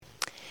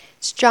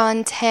It's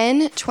John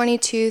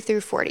 10:22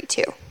 through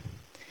 42.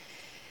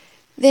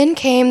 Then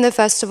came the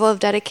festival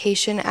of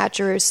dedication at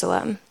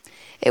Jerusalem.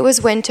 It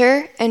was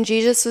winter, and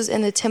Jesus was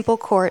in the temple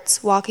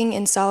courts, walking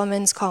in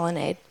Solomon's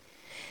colonnade.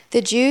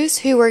 The Jews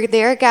who were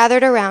there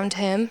gathered around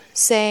him,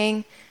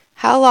 saying,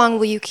 "How long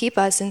will you keep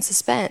us in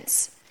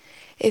suspense?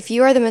 If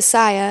you are the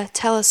Messiah,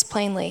 tell us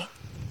plainly."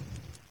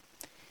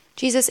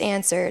 Jesus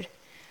answered,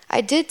 "I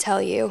did tell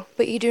you,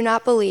 but you do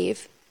not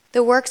believe.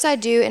 The works I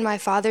do in my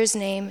Father's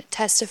name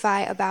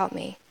testify about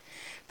me.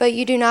 But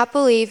you do not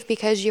believe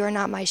because you are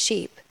not my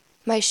sheep.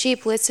 My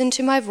sheep listen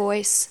to my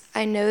voice.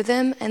 I know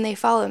them, and they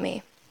follow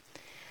me.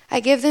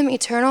 I give them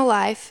eternal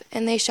life,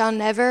 and they shall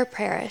never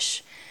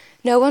perish.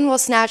 No one will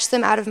snatch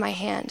them out of my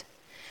hand.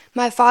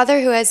 My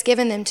Father who has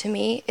given them to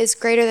me is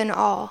greater than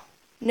all.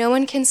 No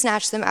one can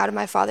snatch them out of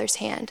my Father's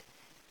hand.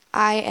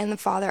 I and the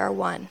Father are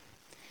one."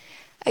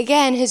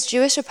 Again, his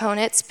Jewish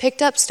opponents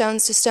picked up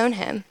stones to stone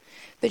him.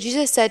 But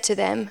Jesus said to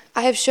them,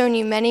 "I have shown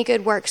you many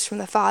good works from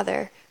the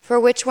Father. For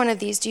which one of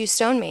these do you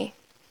stone me?"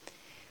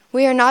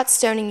 "We are not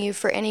stoning you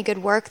for any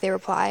good work," they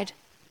replied,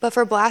 "but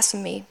for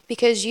blasphemy,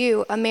 because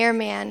you, a mere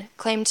man,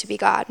 claim to be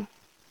God."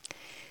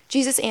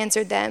 Jesus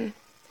answered them,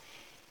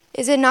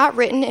 "Is it not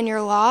written in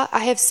your law,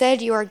 'I have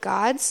said you are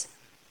gods'?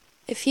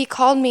 If he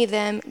called me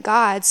them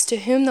gods, to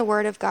whom the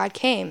word of God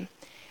came,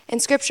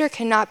 and Scripture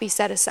cannot be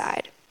set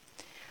aside.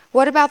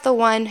 What about the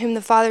one whom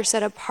the Father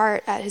set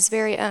apart at his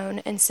very own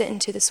and sent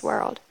into this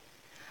world?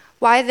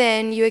 Why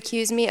then you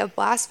accuse me of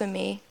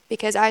blasphemy,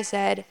 because I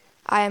said,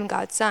 'I am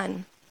God's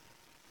Son'?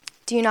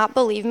 Do you not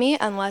believe me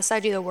unless I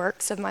do the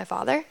works of my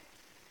Father?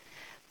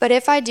 But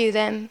if I do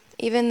them,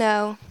 even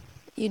though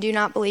you do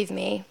not believe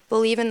me,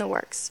 believe in the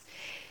works,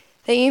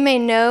 that you may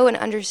know and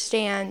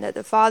understand that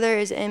the Father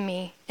is in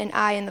me, and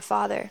I in the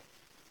Father."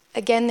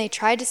 Again they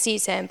tried to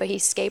seize him, but he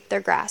escaped their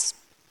grasp.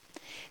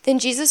 Then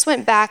Jesus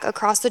went back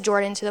across the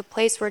Jordan to the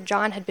place where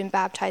John had been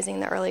baptizing in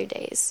the early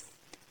days.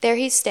 There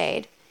he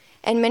stayed,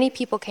 and many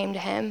people came to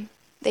him.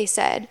 They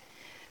said,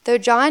 "Though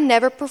John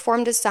never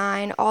performed a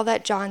sign, all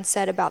that John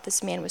said about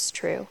this man was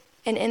true."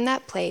 And in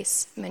that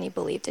place, many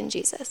believed in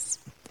Jesus.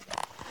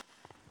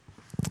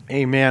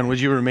 Amen. Would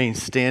you remain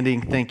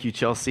standing? Thank you,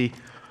 Chelsea.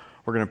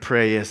 We're going to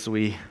pray as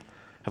we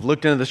have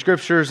looked into the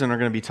scriptures and are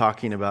going to be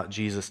talking about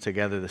Jesus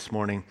together this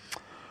morning.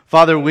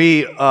 Father,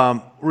 we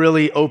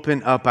really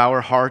open up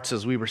our hearts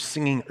as we were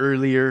singing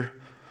earlier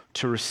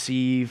to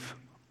receive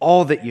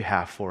all that you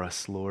have for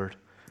us, Lord.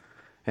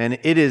 And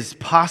it is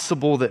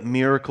possible that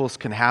miracles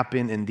can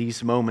happen in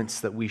these moments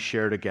that we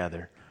share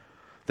together,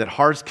 that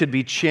hearts could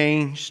be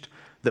changed,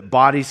 that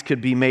bodies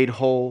could be made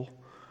whole,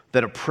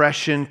 that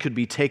oppression could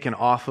be taken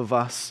off of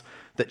us,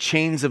 that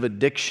chains of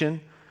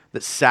addiction,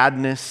 that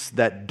sadness,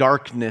 that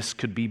darkness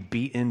could be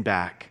beaten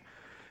back.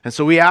 And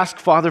so we ask,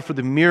 Father, for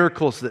the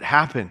miracles that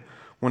happen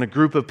when a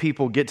group of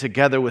people get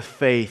together with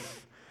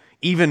faith,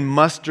 even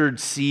mustard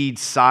seed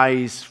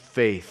size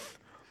faith.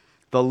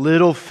 The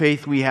little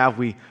faith we have,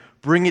 we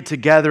bring it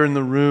together in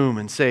the room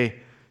and say,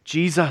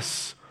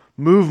 "Jesus,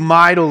 move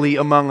mightily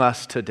among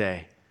us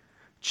today.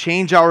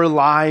 Change our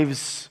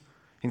lives,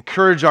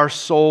 encourage our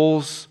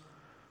souls,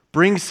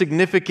 bring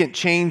significant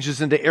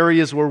changes into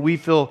areas where we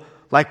feel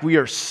like we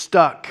are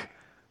stuck,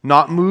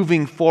 not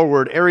moving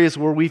forward, areas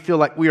where we feel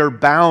like we are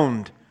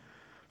bound.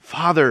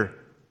 Father,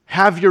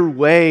 have your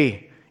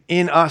way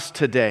in us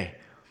today.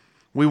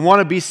 We want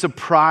to be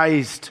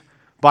surprised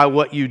by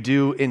what you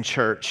do in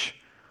church.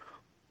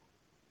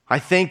 I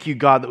thank you,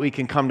 God, that we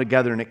can come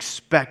together and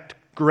expect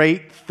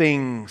great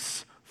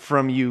things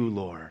from you,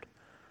 Lord.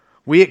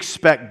 We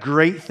expect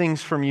great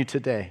things from you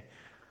today.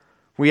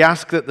 We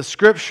ask that the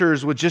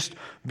scriptures would just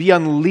be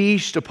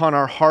unleashed upon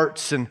our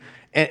hearts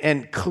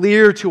and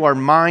clear to our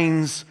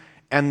minds,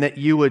 and that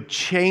you would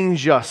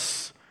change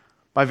us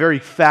by very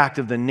fact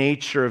of the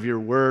nature of your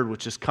word,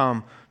 which has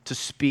come to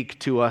speak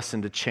to us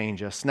and to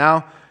change us.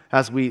 Now,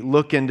 as we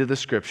look into the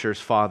scriptures,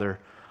 Father,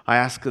 I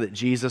ask that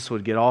Jesus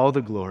would get all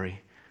the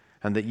glory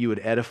and that you would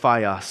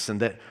edify us, and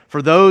that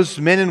for those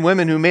men and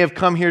women who may have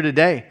come here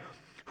today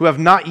who have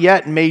not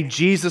yet made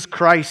Jesus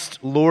Christ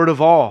Lord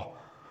of all,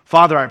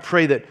 Father, I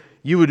pray that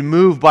you would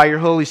move by your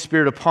Holy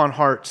Spirit upon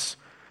hearts,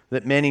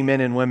 that many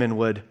men and women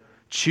would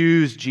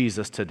choose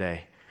Jesus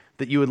today,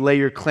 that you would lay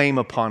your claim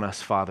upon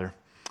us, Father.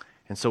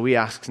 And so we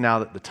ask now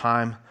that the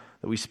time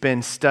that we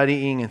spend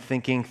studying and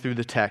thinking through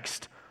the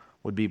text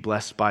would be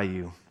blessed by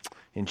you.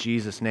 In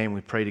Jesus' name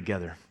we pray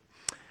together.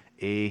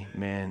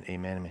 Amen,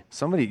 amen, amen.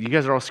 Somebody, you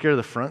guys are all scared of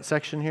the front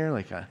section here?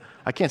 Like,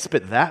 I can't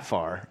spit that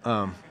far.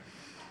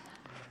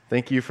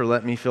 Thank you for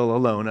letting me feel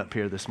alone up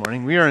here this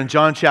morning. We are in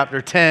John chapter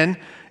 10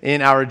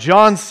 in our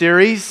John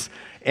series.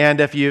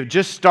 And if you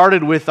just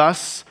started with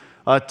us,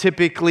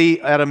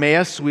 typically at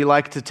Emmaus, we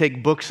like to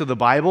take books of the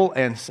Bible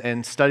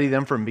and study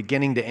them from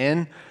beginning to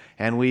end.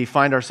 And we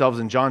find ourselves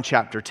in John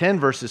chapter 10,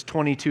 verses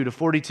 22 to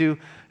 42,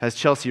 as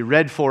Chelsea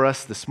read for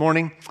us this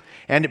morning.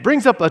 And it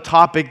brings up a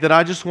topic that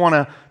I just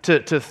want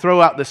to throw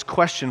out this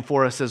question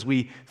for us as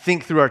we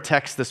think through our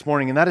text this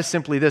morning. And that is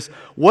simply this: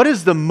 what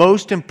is the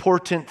most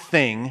important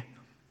thing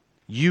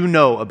you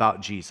know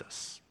about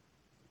Jesus?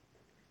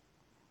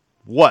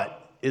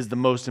 What is the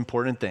most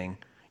important thing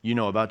you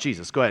know about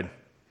Jesus? Go ahead.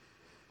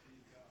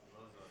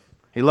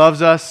 He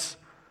loves us.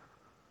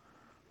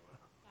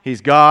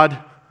 He's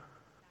God.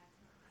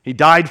 He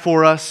died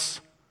for us.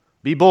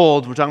 Be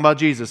bold. We're talking about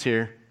Jesus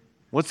here.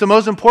 What's the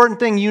most important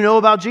thing you know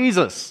about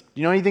Jesus?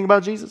 Do you know anything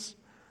about Jesus?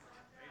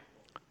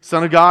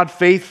 Son of God,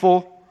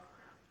 faithful,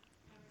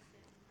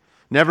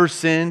 never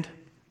sinned.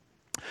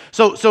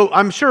 So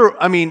I'm sure,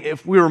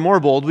 if we were more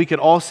bold, we could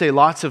all say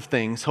lots of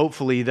things,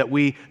 hopefully, that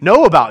we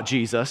know about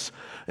Jesus.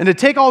 And to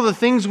take all the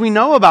things we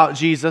know about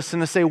Jesus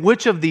and to say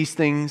which of these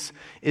things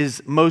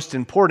is most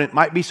important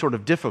might be sort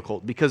of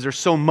difficult because there's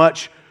so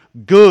much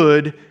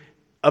good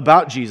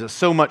about Jesus,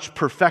 so much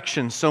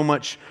perfection, so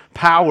much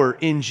power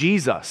in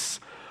Jesus.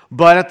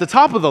 But at the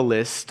top of the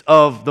list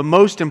of the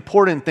most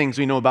important things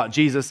we know about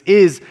Jesus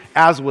is,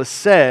 as was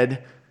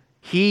said,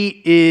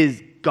 He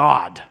is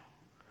God.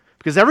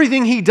 Because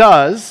everything He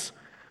does,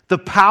 the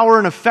power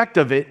and effect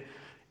of it,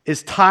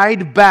 is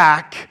tied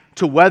back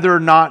to whether or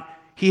not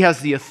He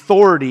has the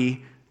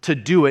authority to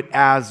do it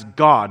as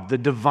God, the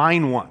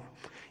divine one.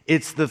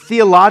 It's the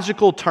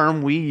theological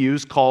term we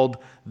use called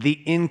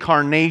the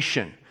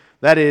incarnation.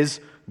 That is,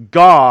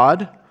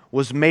 God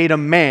was made a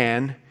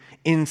man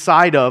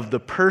inside of the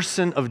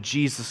person of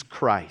Jesus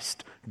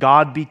Christ.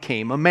 God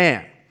became a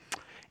man.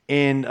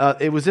 And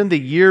it was in the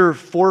year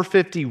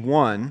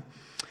 451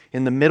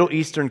 in the Middle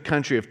Eastern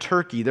country of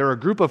Turkey. There were a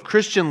group of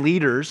Christian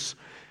leaders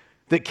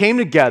that came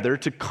together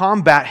to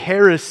combat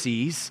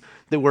heresies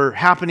that were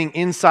happening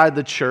inside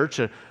the church,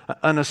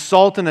 an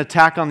assault and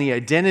attack on the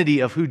identity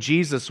of who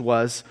Jesus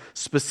was,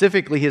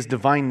 specifically His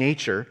divine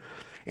nature.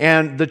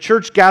 And the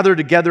church gathered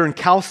together in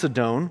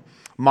Chalcedon,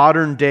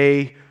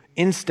 modern-day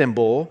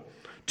Istanbul,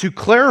 to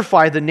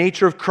clarify the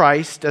nature of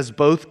Christ as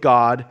both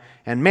God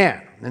and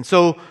man. And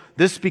so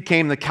this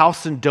became the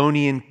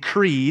Chalcedonian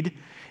Creed.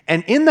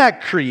 And in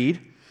that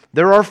creed,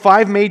 there are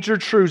 5 major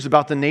truths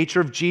about the nature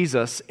of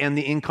Jesus and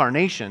the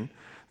incarnation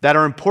that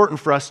are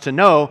important for us to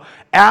know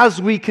as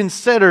we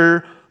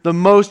consider the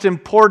most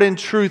important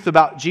truth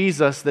about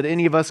Jesus that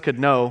any of us could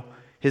know,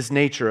 His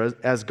nature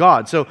as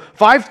God. So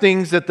 5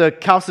 things that the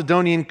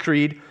Chalcedonian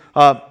Creed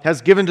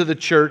has given to the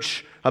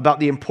church about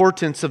the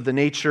importance of the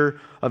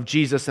nature of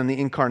Jesus and the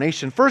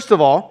incarnation. First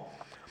of all,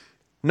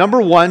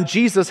 number 1,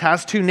 Jesus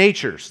has 2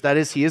 natures. That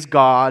is, He is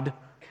God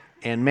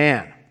and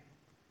man.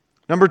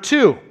 Number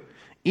 2,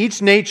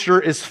 each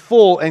nature is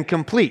full and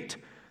complete.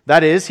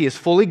 That is, He is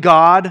fully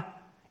God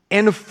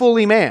and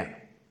fully man.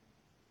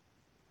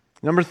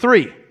 Number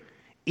 3,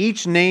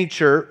 each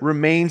nature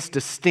remains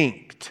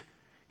distinct.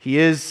 He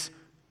is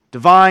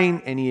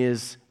divine and He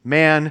is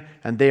man,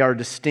 and they are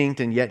distinct,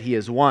 and yet He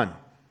is one.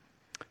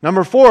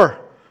 Number 4,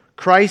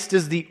 Christ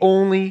is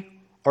only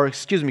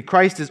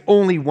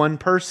one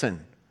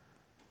person.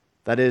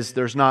 That is,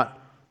 there's not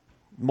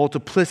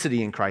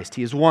multiplicity in Christ.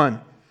 He is one.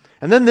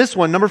 And then this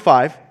one, number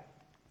 5,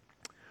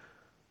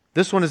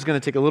 this one is going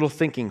to take a little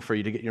thinking for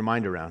you to get your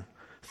mind around.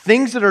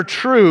 Things that are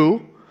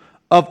true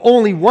of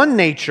only one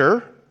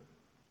nature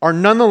are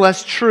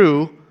nonetheless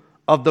true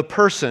of the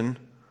person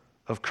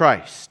of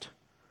Christ,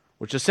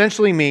 which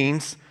essentially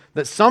means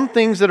that some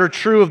things that are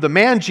true of the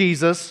man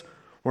Jesus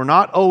were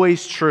not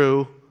always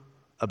true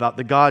about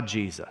the God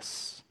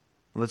Jesus.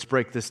 Let's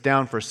break this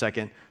down for a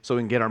second so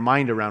we can get our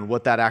mind around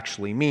what that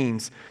actually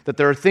means. That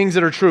there are things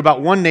that are true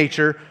about one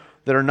nature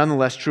that are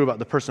nonetheless true about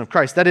the person of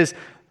Christ. That is,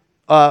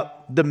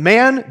 the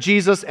man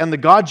Jesus and the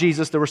God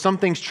Jesus, there were some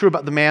things true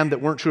about the man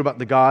that weren't true about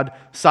the God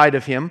side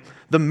of Him.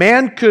 The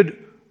man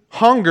could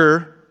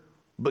hunger,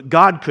 but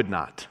God could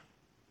not.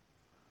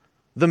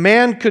 The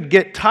man could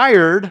get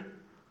tired,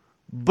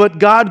 but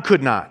God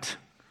could not.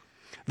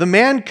 The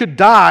man could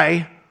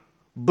die,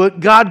 but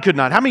God could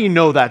not. How many of you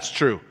know that's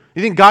true?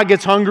 You think God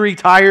gets hungry,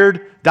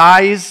 tired,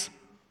 dies,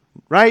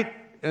 right?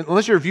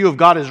 Unless your view of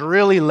God is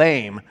really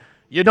lame,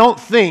 you don't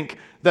think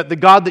that the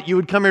God that you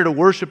would come here to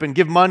worship and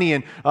give money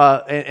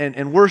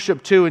and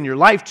worship to in your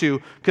life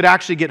to could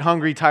actually get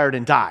hungry, tired,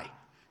 and die.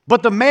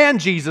 But the man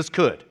Jesus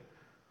could.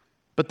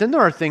 But then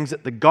there are things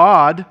that the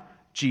God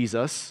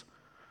Jesus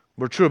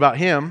were true about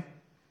Him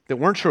that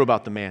weren't true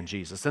about the man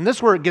Jesus. And this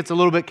is where it gets a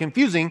little bit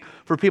confusing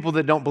for people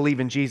that don't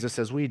believe in Jesus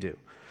as we do.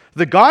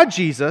 The God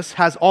Jesus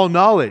has all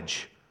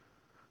knowledge,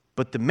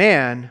 but the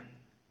man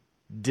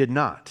did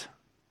not.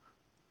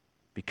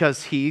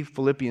 Because He,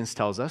 Philippians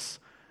tells us,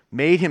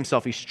 made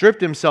Himself, He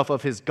stripped Himself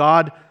of His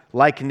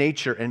God-like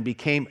nature and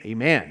became a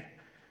man.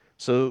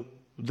 So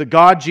the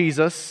God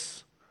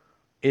Jesus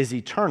is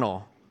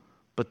eternal,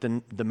 but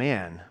the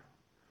man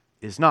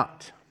is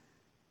not.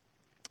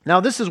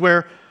 Now this is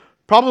where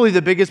probably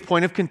the biggest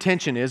point of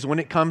contention is when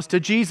it comes to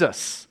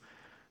Jesus.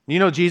 You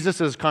know Jesus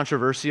is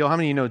controversial. How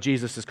many of you know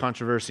Jesus is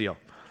controversial?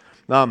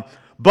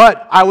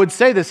 But I would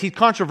say this, He's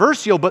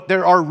controversial, but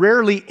there are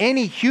rarely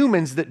any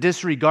humans that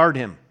disregard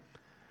Him.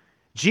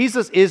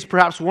 Jesus is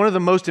perhaps one of the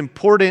most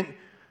important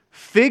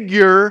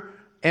figure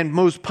and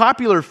most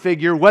popular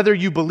figure, whether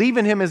you believe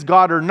in Him as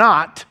God or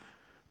not.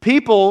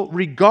 People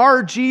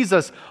regard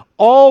Jesus.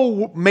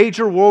 All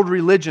major world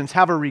religions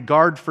have a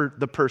regard for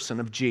the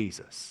person of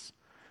Jesus.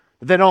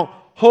 They don't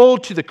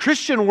hold to the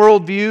Christian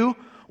worldview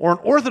or an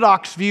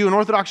Orthodox view, an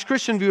Orthodox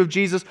Christian view of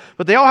Jesus,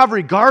 but they all have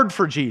regard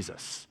for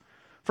Jesus.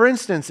 For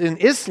instance, in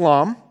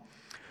Islam,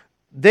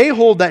 they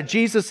hold that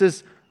Jesus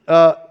is,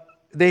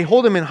 they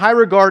hold him in high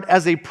regard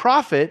as a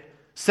prophet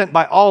sent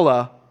by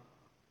Allah,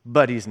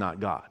 but he's not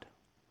God.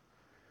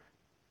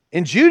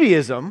 In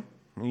Judaism,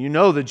 you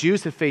know the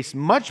Jews have faced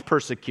much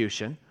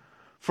persecution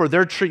for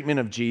their treatment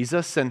of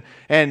Jesus and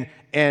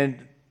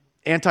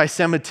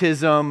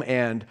anti-Semitism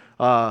and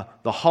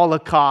the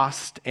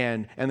Holocaust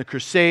and the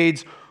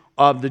Crusades.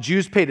 The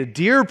Jews paid a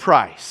dear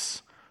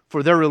price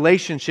for their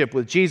relationship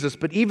with Jesus.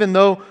 But even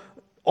though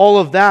all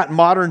of that,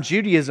 modern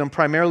Judaism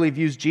primarily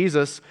views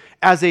Jesus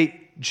as a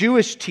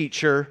Jewish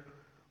teacher,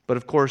 but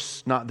of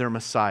course not their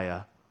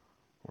Messiah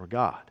or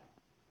God.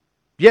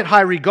 Yet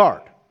high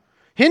regard.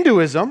 In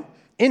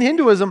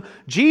Hinduism,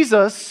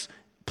 Jesus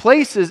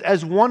places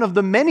as one of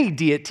the many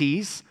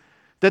deities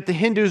that the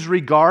Hindus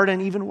regard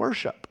and even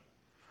worship.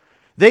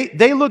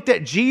 They looked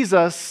at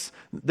Jesus,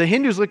 the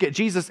Hindus look at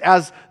Jesus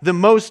as the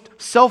most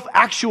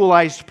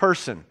self-actualized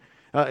person.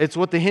 It's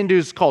what the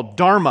Hindus call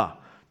dharma,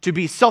 to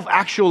be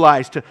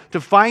self-actualized,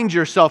 to find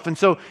yourself. And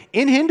so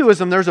in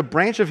Hinduism, there's a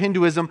branch of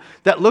Hinduism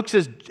that looks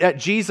at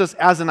Jesus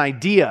as an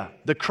idea,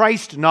 the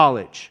Christ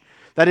knowledge.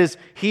 That is,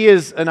 he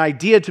is an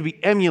idea to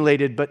be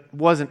emulated, but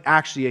wasn't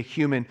actually a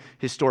human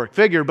historic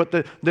figure. But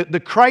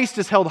the Christ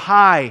is held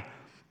high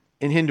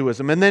in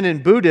Hinduism. And then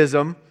in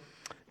Buddhism,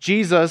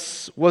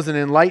 Jesus was an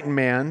enlightened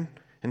man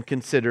and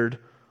considered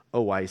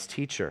a wise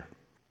teacher.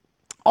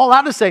 All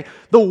that to say,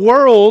 the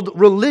world,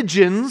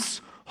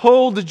 religions,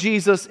 hold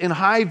Jesus in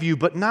high view,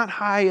 but not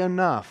high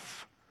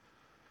enough.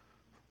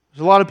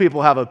 There's a lot of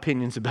people have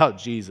opinions about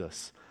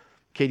Jesus.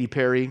 Katy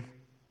Perry,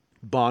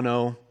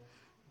 Bono,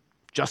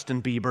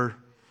 Justin Bieber.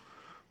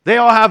 They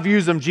all have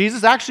views of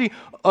Jesus. Actually,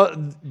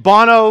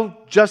 Bono,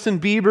 Justin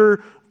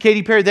Bieber,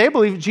 Katy Perry, they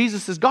believe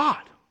Jesus is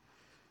God.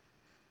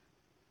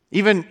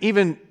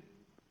 Even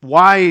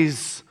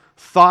wise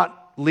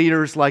thought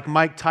leaders like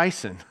Mike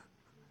Tyson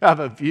have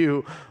a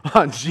view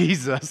on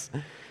Jesus.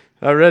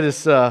 I read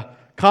his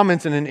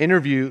comments in an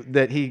interview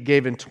that he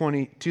gave in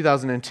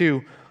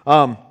 2002.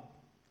 And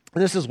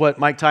this is what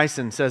Mike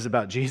Tyson says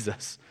about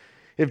Jesus.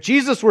 If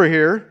Jesus were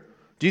here,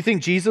 do you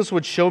think Jesus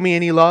would show me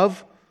any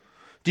love?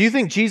 Do you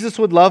think Jesus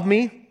would love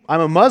me?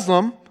 I'm a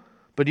Muslim,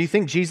 but do you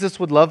think Jesus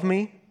would love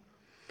me?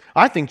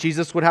 I think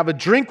Jesus would have a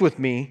drink with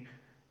me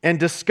and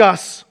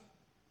discuss,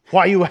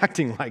 why are you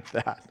acting like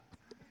that?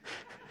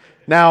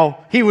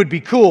 Now, he would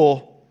be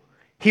cool.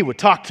 He would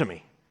talk to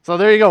me. So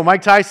there you go,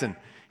 Mike Tyson.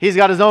 He's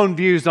got his own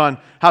views on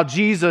how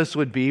Jesus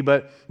would be,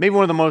 but maybe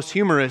one of the most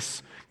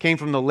humorous came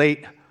from the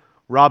late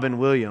Robin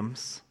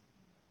Williams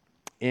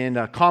in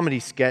a comedy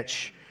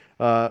sketch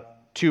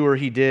tour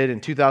he did in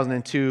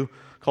 2002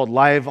 called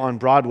Live on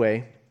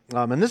Broadway.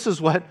 And this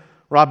is what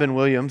Robin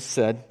Williams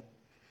said.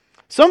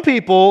 Some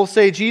people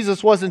say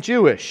Jesus wasn't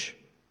Jewish.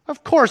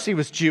 Of course he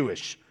was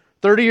Jewish.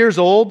 30 years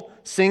old,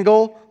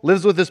 single,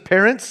 lives with his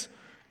parents.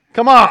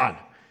 Come on.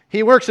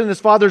 He works in his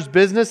father's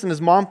business and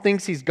his mom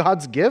thinks he's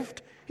God's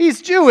gift.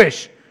 He's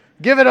Jewish.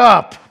 Give it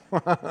up.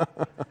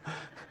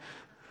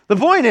 The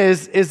point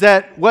is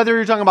that whether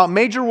you're talking about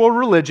major world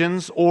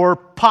religions or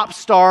pop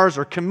stars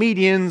or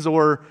comedians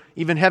or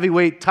even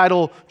heavyweight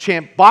title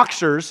champ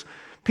boxers,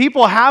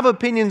 people have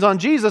opinions on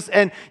Jesus,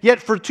 and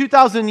yet for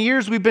 2,000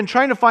 years we've been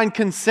trying to find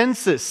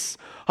consensus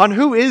on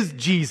who is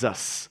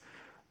Jesus.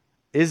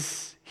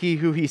 Is he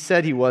who he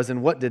said he was,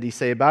 and what did he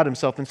say about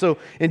himself? And so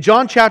in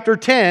John chapter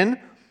 10,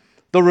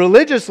 the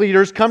religious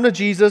leaders come to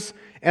Jesus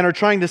and are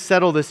trying to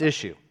settle this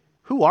issue.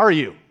 Who are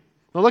you?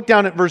 Now look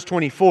down at verse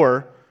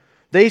 24.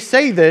 They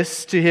say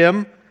this to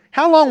him,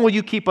 how long will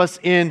you keep us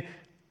in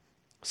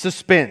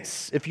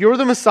suspense? If you're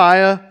the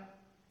Messiah,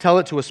 tell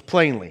it to us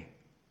plainly.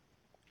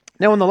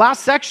 Now in the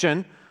last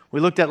section we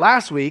looked at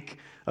last week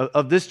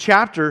of this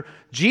chapter,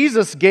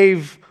 Jesus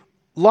gave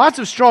lots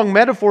of strong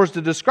metaphors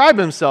to describe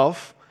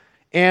himself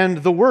and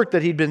the work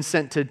that he'd been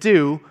sent to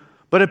do,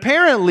 but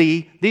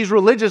apparently these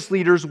religious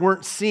leaders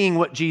weren't seeing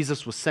what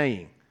Jesus was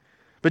saying.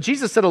 But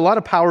Jesus said a lot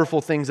of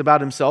powerful things about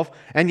himself,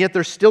 and yet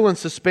they're still in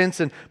suspense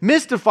and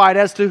mystified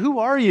as to who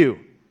are you?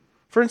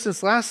 For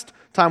instance, last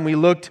time we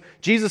looked,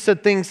 Jesus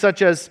said things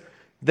such as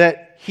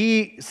that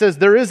he says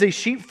there is a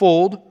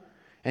sheepfold,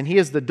 and he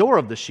is the door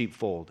of the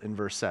sheepfold in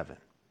verse 7.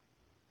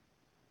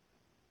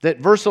 That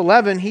verse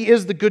 11, he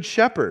is the good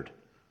shepherd.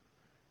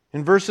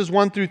 In verses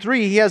 1 through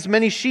 3, he has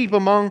many sheep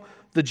among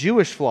the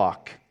Jewish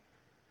flock.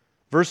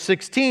 Verse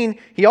 16,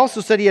 he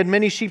also said he had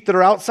many sheep that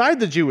are outside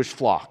the Jewish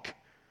flock.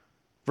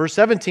 Verse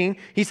 17,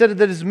 he said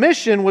that his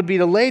mission would be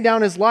to lay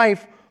down his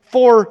life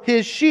for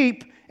his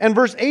sheep. And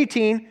verse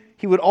 18,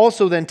 he would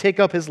also then take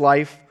up his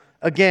life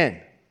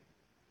again.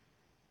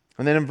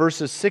 And then in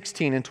verses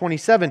 16 and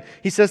 27,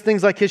 he says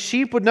things like his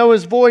sheep would know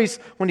his voice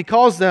when he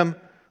calls them,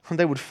 and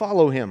they would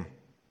follow him.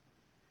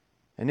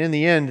 And in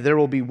the end, there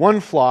will be one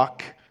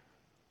flock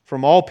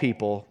from all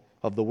people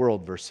of the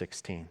world, verse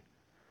 16.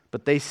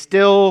 But they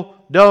still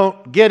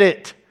don't get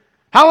it.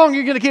 How long are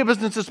you going to keep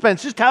us in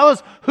suspense? Just tell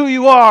us who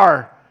you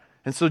are.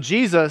 And so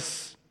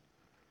Jesus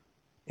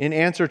in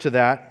answer to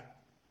that,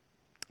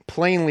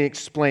 plainly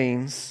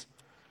explains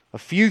a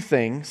few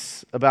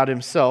things about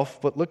himself.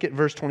 But look at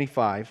verse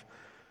 25.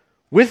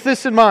 With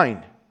this in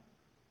mind,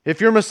 if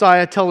you're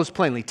Messiah, tell us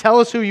plainly. Tell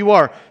us who you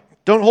are.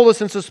 Don't hold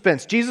us in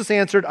suspense. Jesus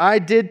answered, I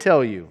did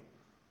tell you,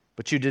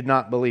 but you did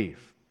not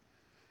believe.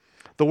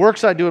 The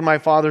works I do in my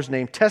Father's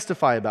name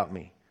testify about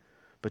me,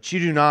 but you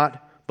do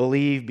not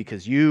believe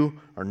because you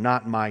are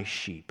not my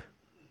sheep.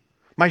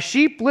 My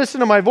sheep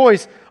listen to my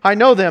voice. I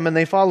know them and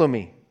they follow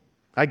me.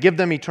 I give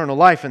them eternal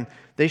life and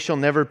they shall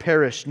never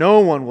perish. No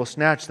one will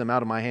snatch them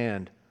out of my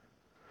hand.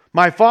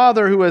 My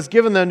Father who has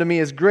given them to me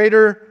is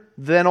greater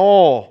than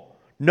all.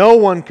 No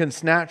one can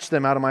snatch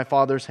them out of my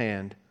Father's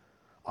hand.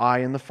 I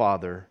and the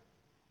Father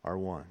are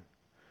one.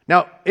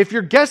 Now, if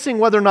you're guessing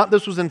whether or not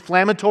this was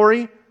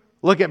inflammatory,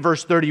 look at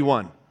verse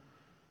 31.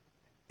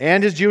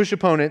 And his Jewish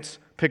opponents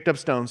picked up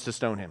stones to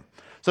stone him.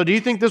 So do you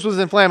think this was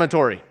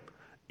inflammatory?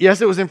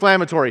 Yes, it was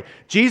inflammatory.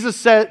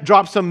 Jesus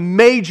dropped some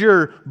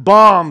major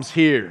bombs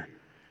here.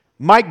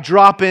 Mic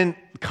dropping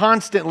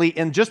constantly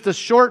in just a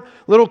short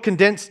little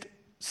condensed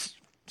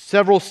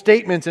several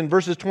statements in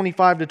verses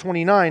 25 to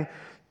 29.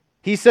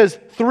 He says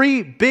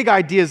three big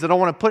ideas that I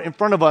want to put in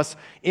front of us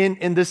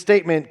in this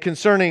statement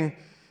concerning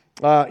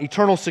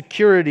eternal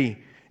security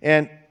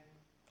and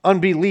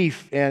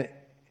unbelief and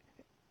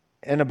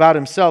about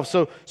himself.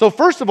 So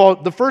first of all,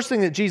 the first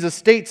thing that Jesus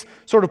states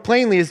sort of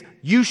plainly is,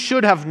 you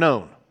should have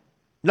known.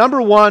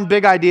 Number one,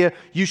 big idea,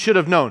 you should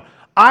have known.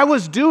 I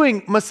was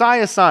doing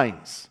Messiah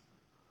signs.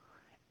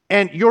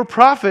 And your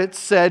prophets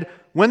said,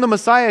 when the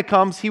Messiah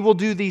comes, he will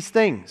do these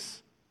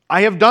things.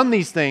 I have done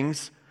these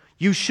things.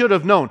 You should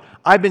have known.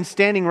 I've been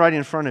standing right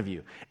in front of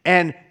you.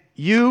 And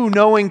you,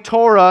 knowing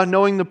Torah,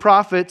 knowing the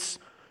prophets,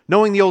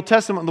 knowing the Old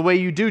Testament the way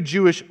you do,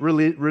 Jewish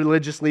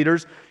religious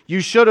leaders, you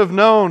should have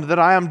known that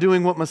I am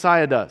doing what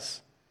Messiah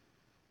does.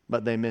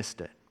 But they missed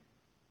it.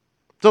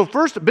 So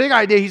first, big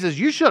idea, he says,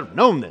 you should have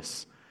known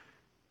this.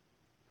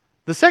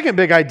 The second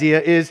big idea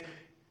is,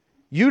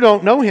 you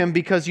don't know him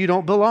because you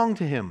don't belong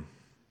to him.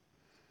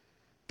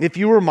 If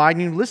you were mine,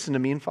 you'd listen to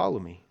me and follow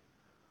me.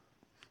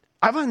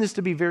 I find this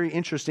to be very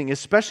interesting,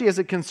 especially as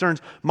it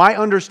concerns my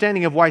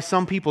understanding of why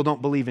some people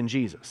don't believe in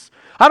Jesus.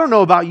 I don't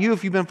know about you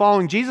if you've been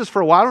following Jesus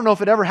for a while. I don't know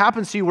if it ever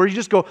happens to you where you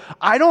just go,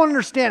 I don't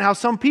understand how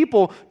some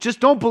people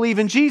just don't believe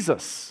in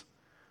Jesus.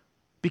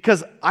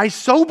 Because I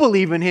so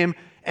believe in him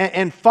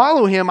and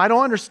follow him, I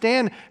don't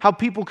understand how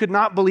people could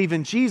not believe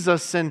in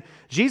Jesus. And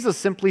Jesus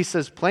simply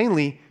says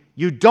plainly,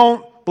 you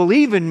don't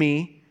believe in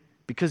me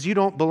because you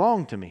don't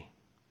belong to me.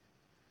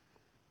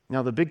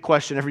 Now, the big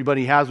question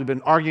everybody has, we've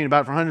been arguing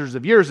about for hundreds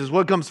of years, is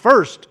what comes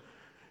first?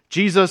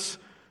 Jesus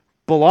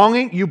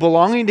you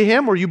belonging to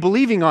him, or you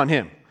believing on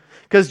him?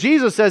 Because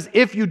Jesus says,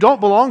 if you don't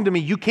belong to me,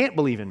 you can't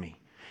believe in me.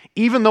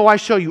 Even though I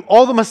show you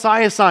all the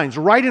Messiah signs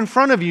right in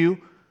front of you,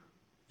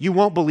 you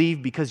won't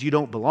believe because you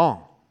don't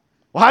belong.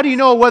 Well, how do you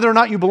know whether or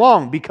not you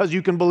belong? Because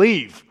you can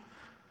believe.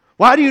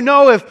 Well, how do you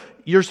know if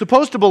you're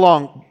supposed to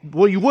belong?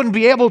 Well, you wouldn't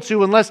be able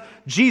to unless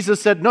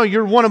Jesus said, no,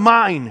 you're one of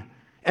mine.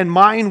 And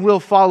mine will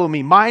follow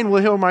me. Mine will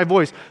hear my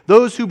voice.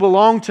 Those who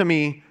belong to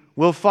me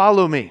will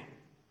follow me.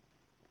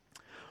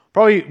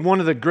 Probably one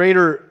of the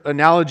greater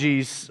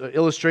analogies,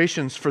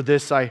 illustrations for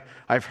this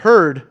I've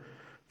heard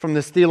from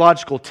this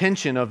theological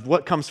tension of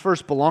what comes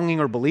first, belonging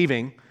or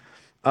believing.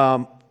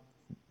 Late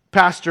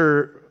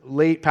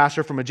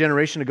pastor from a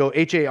generation ago,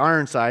 H.A.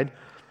 Ironside,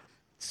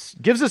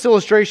 gives this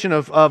illustration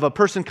of a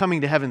person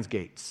coming to heaven's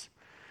gates.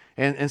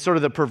 And sort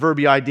of the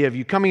proverbial idea of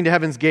you coming to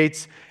heaven's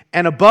gates,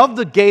 and above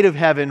the gate of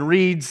heaven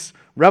reads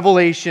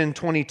Revelation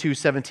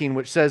 22:17,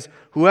 which says,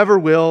 whoever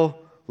will,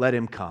 let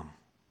him come.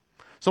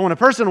 So when a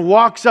person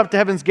walks up to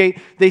heaven's gate,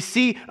 they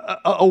see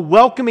a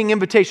welcoming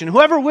invitation.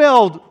 Whoever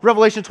will,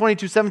 Revelation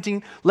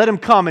 22:17, let him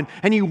come.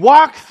 And you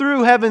walk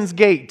through heaven's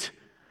gate,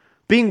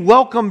 being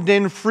welcomed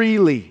in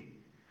freely.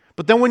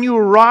 But then when you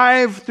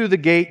arrive through the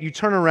gate, you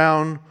turn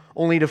around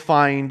only to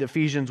find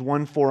Ephesians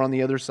 1:4 on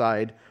the other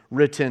side,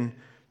 written,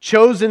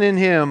 chosen in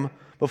him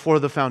before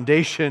the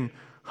foundation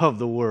of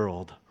the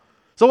world.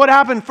 So what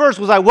happened first?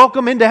 Was I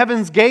welcome into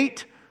heaven's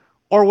gate?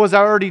 Or was I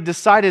already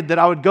decided that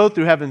I would go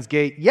through heaven's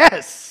gate?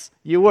 Yes,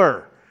 you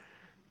were.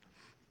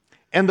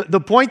 And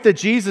the point that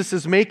Jesus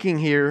is making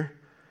here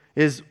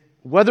is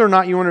whether or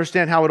not you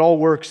understand how it all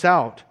works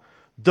out.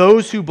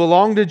 Those who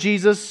belong to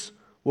Jesus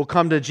will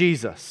come to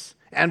Jesus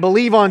and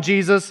believe on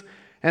Jesus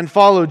and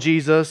follow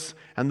Jesus,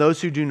 and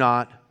those who do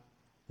not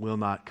will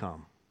not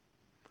come.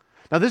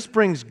 Now, this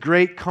brings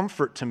great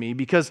comfort to me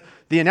because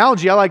the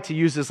analogy I like to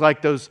use is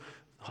like those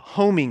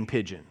homing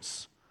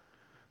pigeons.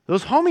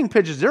 Those homing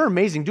pigeons, they're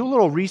amazing. Do a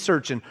little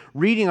research and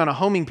reading on a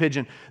homing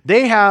pigeon.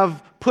 They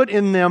have put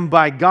in them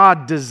by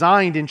God,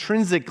 designed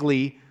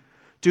intrinsically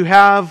to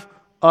have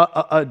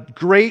a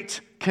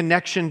great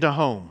connection to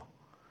home.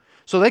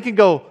 So they can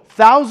go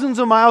thousands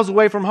of miles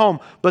away from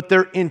home, but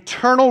their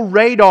internal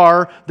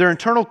radar, their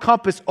internal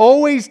compass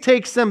always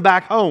takes them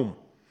back home.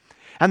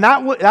 And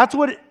that's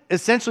what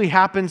essentially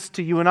happens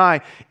to you and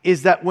I,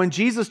 is that when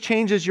Jesus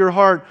changes your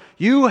heart,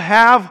 you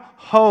have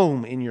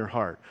home in your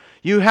heart.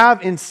 You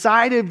have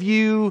inside of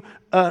you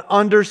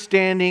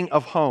understanding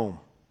of home.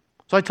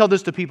 So I tell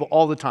this to people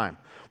all the time.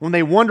 When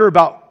they wonder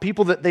about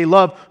people that they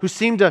love who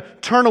seem to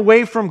turn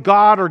away from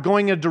God or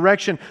going in a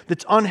direction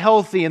that's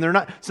unhealthy and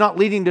it's not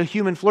leading to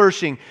human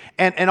flourishing.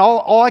 And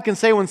all I can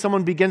say when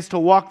someone begins to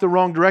walk the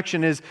wrong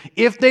direction is,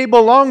 if they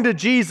belong to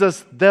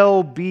Jesus,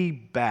 they'll be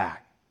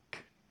back.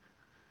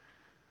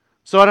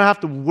 So I don't have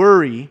to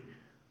worry.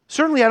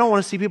 Certainly I don't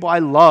want to see people I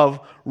love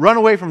run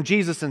away from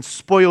Jesus and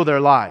spoil their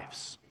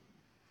lives.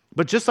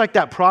 But just like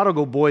that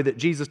prodigal boy that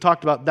Jesus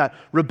talked about, that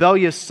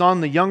rebellious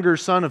son, the younger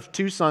son of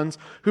two sons,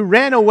 who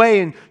ran away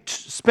and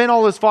spent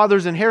all his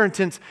father's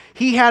inheritance,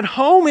 he had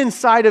home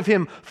inside of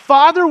him.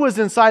 Father was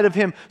inside of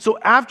him. So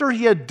after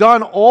he had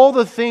done all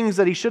the things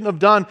that he shouldn't have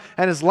done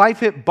and his life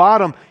hit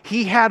bottom,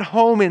 he had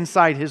home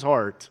inside his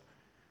heart.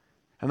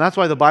 And that's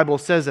why the Bible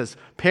says as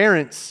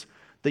parents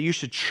that you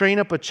should train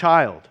up a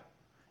child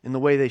in the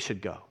way they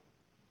should go.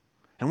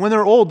 And when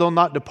they're old, they'll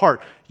not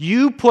depart.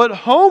 You put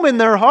home in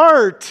their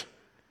heart.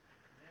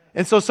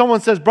 And so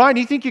someone says, Brian,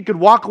 do you think you could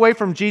walk away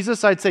from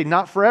Jesus? I'd say,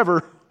 not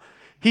forever.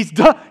 He's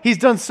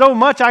done so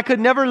much, I could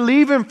never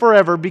leave him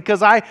forever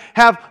because I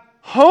have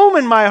home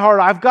in my heart.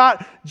 I've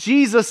got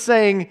Jesus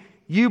saying,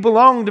 you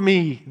belong to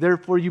me,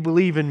 therefore you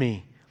believe in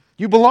me.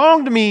 You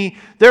belong to me,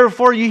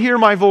 therefore you hear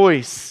my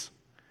voice.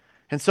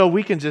 And so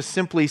we can just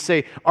simply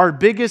say, our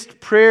biggest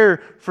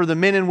prayer for the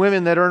men and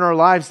women that are in our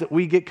lives that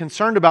we get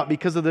concerned about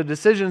because of the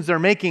decisions they're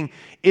making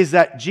is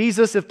that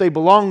Jesus, if they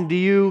belong to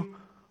you,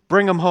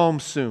 bring them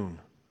home soon.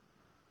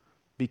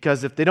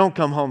 Because if they don't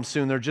come home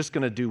soon, they're just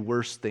going to do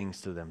worse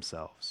things to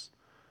themselves.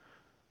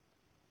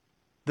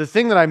 The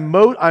thing that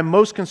I'm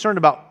most concerned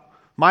about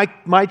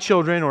my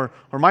children or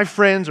my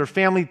friends or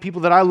family,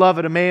 people that I love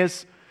at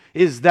Emmaus,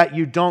 is that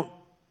you don't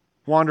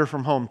wander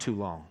from home too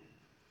long.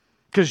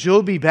 Because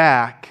you'll be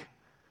back,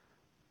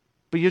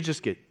 but you'll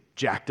just get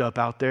jacked up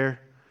out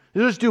there.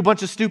 You'll just do a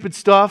bunch of stupid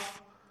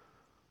stuff.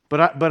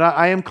 But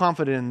I am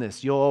confident in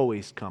this. You'll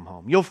always come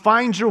home. You'll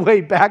find your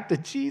way back to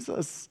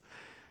Jesus.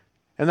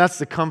 And that's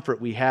the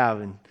comfort we have.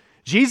 And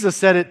Jesus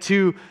said it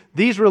to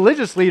these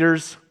religious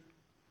leaders,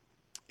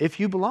 if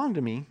you belong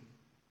to me,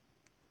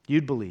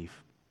 you'd believe.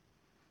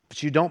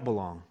 But you don't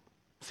belong,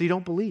 so you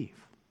don't believe.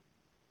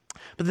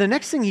 But the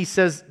next thing he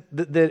says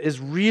that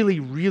is really,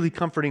 really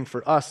comforting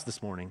for us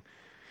this morning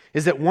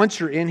is that once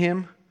you're in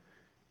him,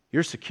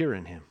 you're secure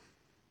in him.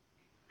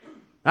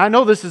 Now, I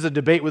know this is a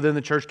debate within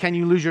the church. Can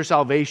you lose your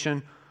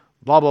salvation?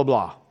 Blah, blah,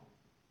 blah.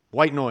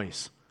 White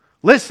noise.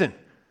 Listen,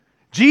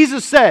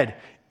 Jesus said,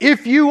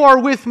 if you are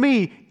with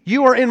me,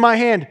 you are in my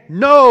hand.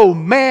 No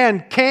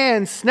man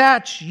can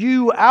snatch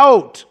you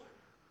out.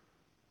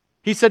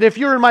 He said, if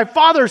you're in my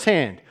Father's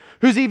hand,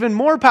 who's even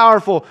more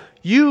powerful,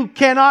 you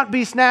cannot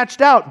be snatched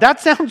out.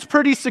 That sounds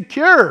pretty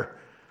secure.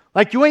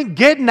 Like you ain't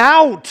getting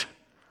out.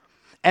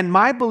 And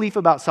my belief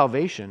about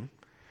salvation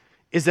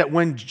is that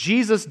when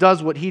Jesus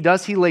does what he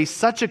does, he lays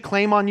such a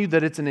claim on you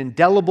that it's an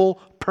indelible,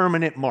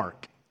 permanent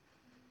mark.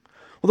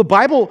 Well, the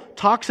Bible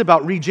talks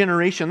about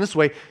regeneration this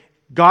way.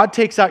 God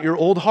takes out your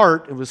old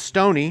heart, it was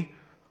stony,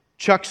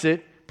 chucks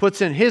it,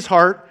 puts in his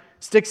heart,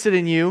 sticks it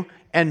in you,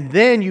 and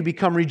then you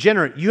become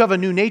regenerate. You have a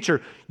new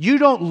nature. You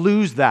don't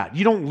lose that.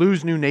 You don't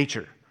lose new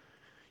nature.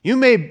 You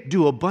may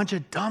do a bunch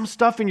of dumb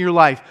stuff in your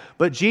life,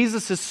 but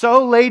Jesus has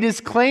so laid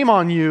his claim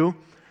on you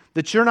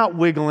that you're not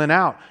wiggling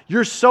out.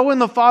 You're so in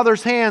the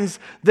Father's hands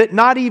that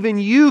not even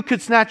you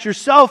could snatch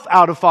yourself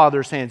out of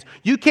Father's hands.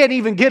 You can't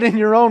even get in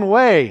your own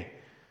way.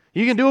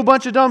 You can do a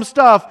bunch of dumb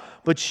stuff,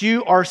 but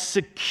you are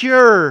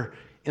secure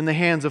in the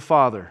hands of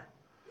Father.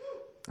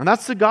 And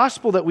that's the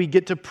gospel that we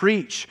get to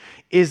preach,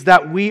 is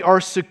that we are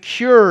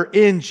secure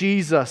in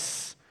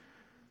Jesus.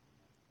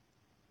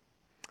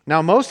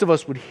 Now, most of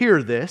us would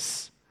hear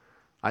this,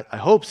 I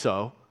hope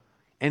so,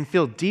 and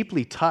feel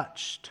deeply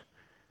touched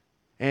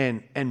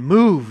and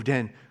moved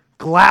and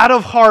glad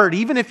of heart,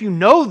 even if you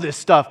know this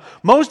stuff.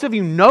 Most of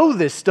you know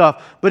this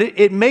stuff, but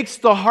it makes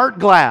the heart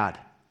glad.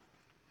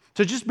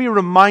 So just be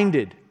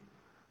reminded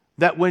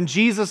that when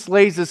Jesus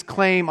lays his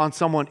claim on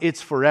someone,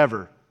 it's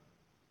forever.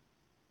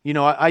 You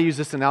know, I use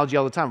this analogy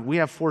all the time. We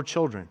have 4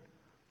 children.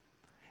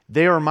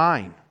 They are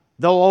mine.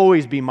 They'll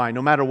always be mine.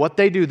 No matter what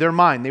they do, they're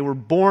mine. They were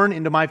born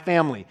into my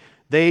family.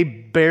 They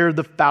bear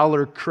the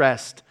Fowler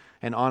crest.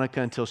 And Annika,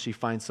 until she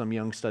finds some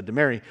young stud to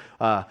marry,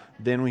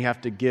 then we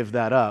have to give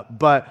that up.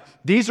 But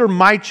these are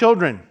my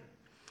children.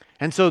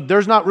 And so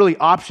there's not really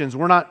options.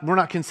 We're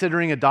not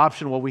considering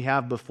adoption what we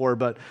have before,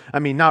 but I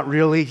mean, not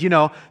really. You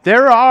know,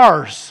 they're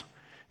ours.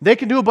 They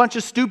can do a bunch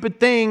of stupid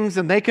things,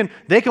 and they can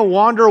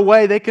wander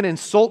away, they can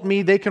insult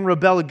me, they can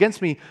rebel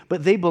against me,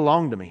 but they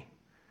belong to me.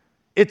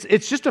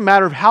 It's just a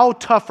matter of how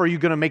tough are you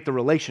going to make the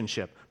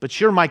relationship. But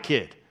you're my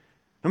kid.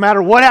 No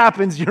matter what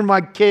happens, you're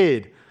my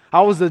kid.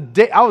 I was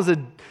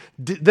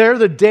there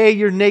the day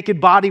your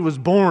naked body was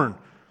born.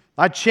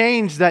 I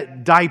changed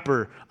that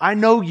diaper. I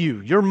know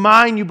you. You're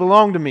mine. You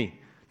belong to me.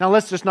 Now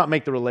let's just not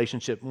make the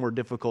relationship more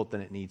difficult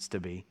than it needs to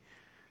be.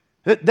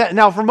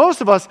 Now, for most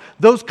of us,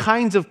 those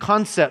kinds of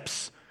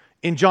concepts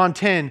in John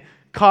 10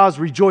 cause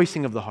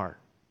rejoicing of the heart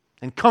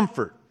and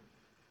comfort.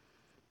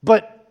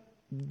 But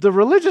the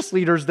religious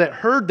leaders that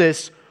heard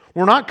this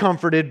were not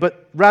comforted,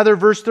 but rather,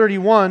 verse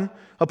 31,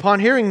 upon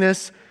hearing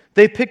this,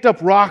 they picked up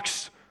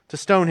rocks to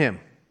stone him.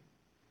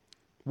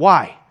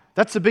 Why?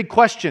 That's the big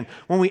question.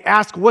 When we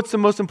ask what's the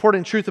most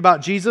important truth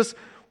about Jesus,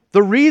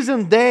 the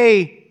reason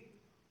they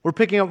were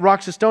picking up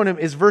rocks to stone him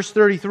is verse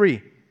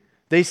 33.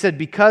 They said,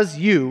 because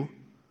you,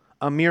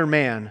 a mere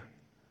man,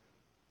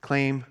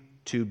 claim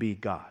to be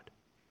God.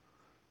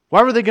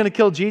 Why were they going to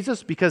kill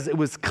Jesus? Because it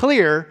was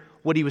clear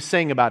what he was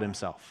saying about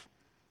himself.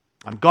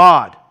 I'm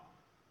God.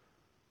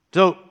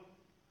 So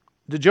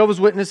the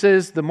Jehovah's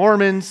Witnesses, the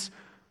Mormons,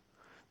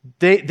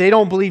 they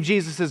don't believe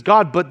Jesus is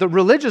God, but the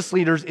religious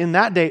leaders in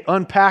that day,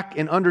 unpack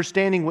and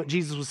understanding what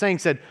Jesus was saying,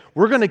 said,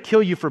 we're going to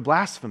kill you for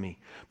blasphemy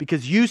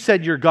because you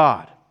said you're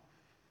God.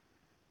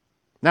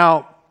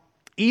 Now,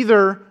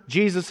 either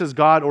Jesus is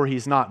God or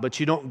he's not, but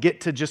you don't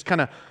get to just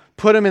kind of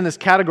put him in this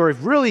category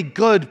of really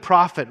good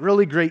prophet,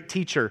 really great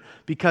teacher,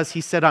 because he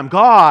said, I'm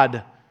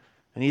God,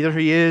 and either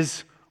he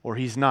is or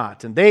he's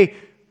not. And they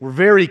were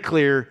very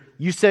clear,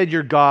 you said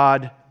you're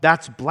God,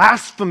 that's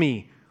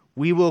blasphemy,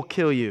 we will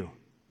kill you.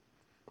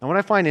 And what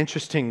I find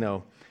interesting,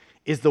 though,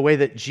 is the way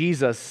that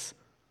Jesus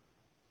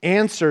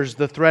answers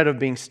the threat of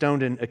being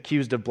stoned and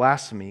accused of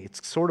blasphemy.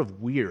 It's sort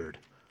of weird.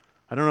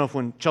 I don't know if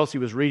when Chelsea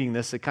was reading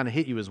this, it kind of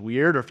hit you as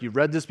weird, or if you've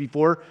read this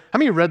before. How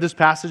many of you read this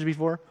passage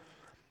before?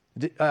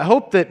 I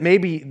hope that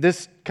maybe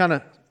this kind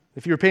of,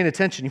 if you were paying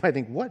attention, you might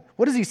think,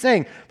 what is he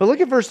saying? But look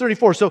at verse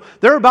 34. So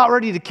they're about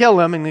ready to kill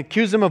him and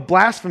accuse him of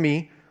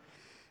blasphemy.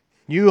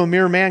 You, a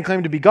mere man,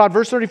 claim to be God.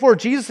 Verse 34,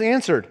 Jesus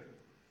answered,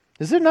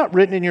 is it not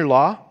written in your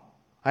law,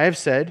 I have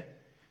said,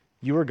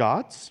 you are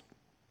gods?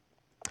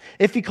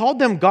 If he called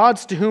them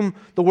gods to whom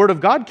the word of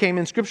God came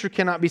and Scripture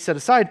cannot be set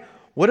aside,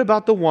 what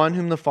about the one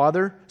whom the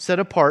Father set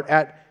apart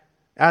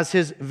as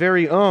his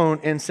very own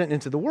and sent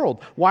into the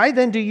world? Why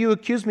then do you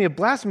accuse me of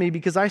blasphemy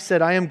because I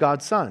said I am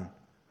God's son?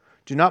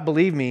 Do not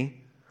believe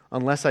me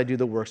unless I do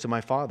the works of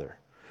my Father.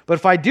 But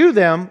if I do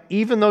them,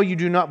 even though you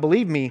do not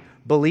believe me,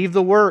 believe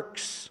the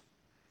works,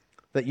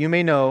 that you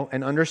may know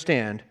and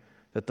understand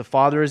that the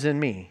Father is in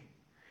me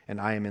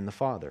and I am in the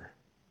Father.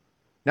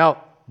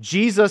 Now,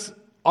 Jesus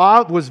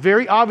was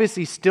very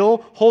obviously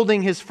still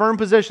holding his firm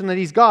position that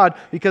he's God,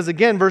 because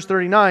again, verse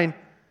 39,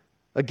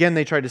 again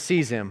they tried to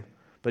seize him,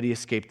 but he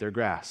escaped their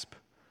grasp.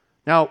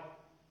 Now,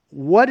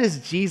 what is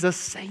Jesus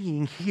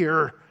saying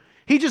here?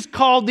 He just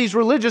called these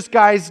religious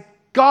guys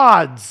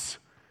gods.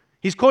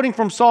 He's quoting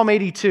from Psalm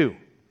 82.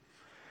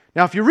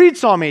 Now, if you read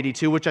Psalm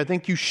 82, which I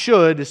think you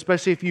should,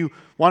 especially if you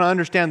want to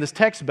understand this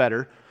text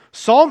better,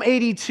 Psalm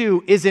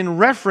 82 is in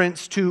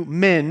reference to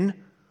men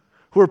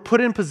who were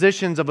put in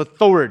positions of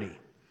authority.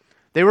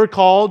 They were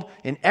called,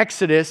 in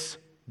Exodus,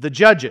 the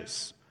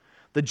judges.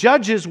 The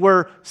judges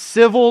were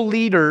civil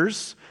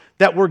leaders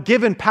that were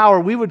given power.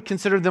 We would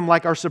consider them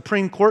like our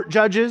Supreme Court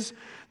judges.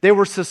 They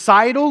were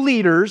societal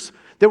leaders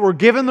that were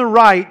given the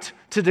right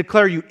to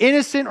declare you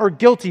innocent or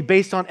guilty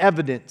based on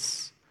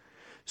evidence.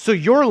 So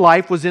your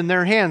life was in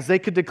their hands. They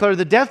could declare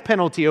the death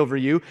penalty over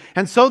you,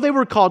 and so they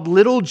were called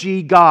little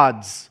g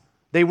gods.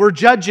 They were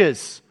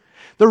judges.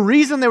 The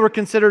reason they were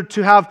considered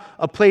to have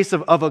a place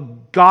of a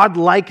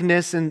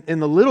godlikeness in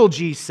the little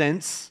g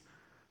sense,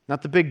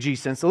 not the big G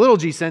sense, the little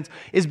g sense,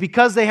 is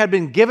because they had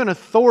been given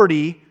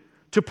authority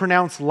to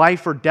pronounce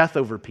life or death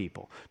over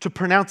people, to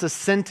pronounce a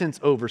sentence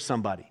over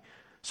somebody.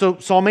 So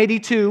Psalm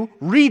 82,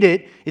 read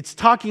it, it's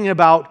talking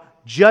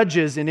about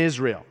judges in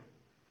Israel.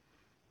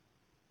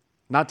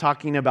 Not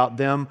talking about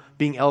them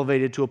being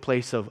elevated to a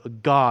place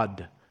of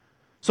God.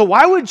 So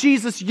why would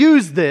Jesus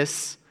use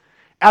this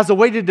as a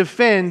way to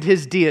defend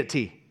his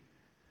deity?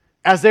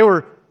 As they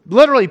were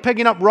literally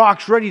picking up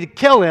rocks ready to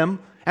kill him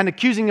and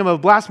accusing him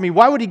of blasphemy,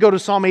 why would he go to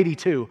Psalm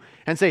 82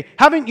 and say,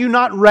 haven't you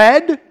not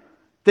read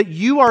that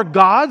you are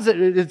gods?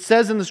 It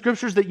says in the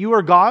Scriptures that you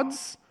are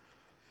gods.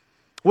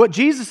 What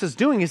Jesus is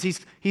doing is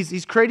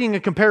he's creating a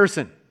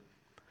comparison.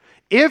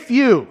 If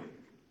you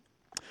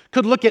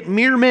could look at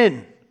mere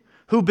men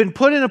who've been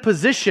put in a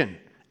position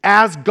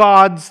as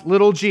gods,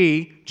 little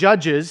g,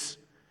 judges,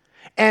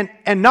 and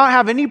not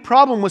have any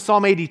problem with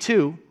Psalm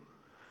 82,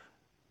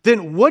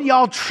 then what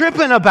y'all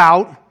tripping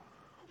about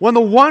when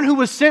the one who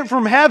was sent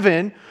from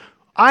heaven,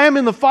 I am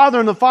in the Father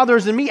and the Father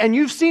is in me, and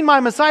you've seen my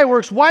Messiah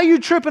works, why are you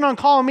tripping on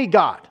calling me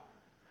God?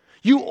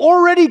 You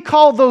already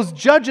call those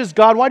judges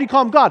God. Why do you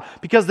call them God?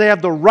 Because they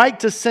have the right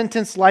to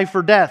sentence life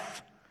or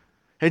death.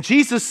 And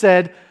Jesus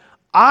said,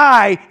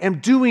 I am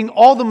doing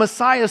all the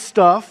Messiah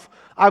stuff.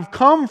 I've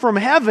come from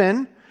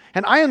heaven,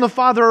 and I and the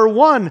Father are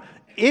one.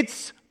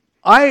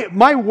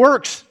 My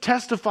works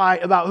testify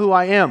about who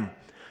I am.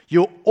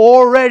 You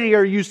already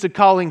are used to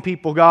calling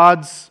people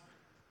gods.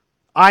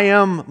 I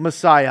am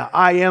Messiah.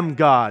 I am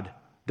God.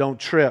 Don't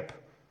trip.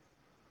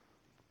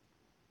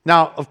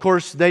 Now, of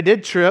course, they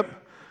did trip.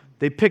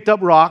 They picked up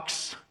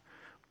rocks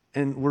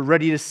and were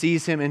ready to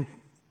seize him and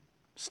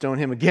stone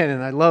him again.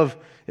 And I love,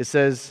 it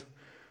says,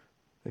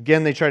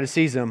 again they tried to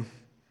seize him,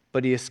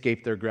 but he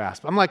escaped their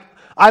grasp. I'm like,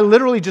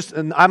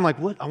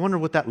 what? I wonder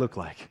what that looked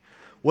like.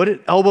 Would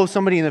it elbow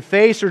somebody in the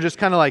face or just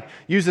kind of like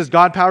use his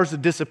God powers to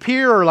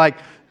disappear or like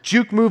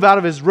juke move out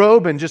of his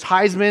robe and just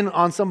Heisman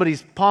on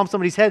somebody's palm,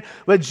 somebody's head.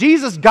 But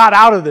Jesus got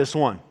out of this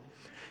one.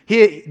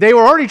 They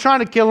were already trying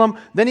to kill him.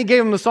 Then he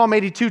gave him the Psalm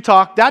 82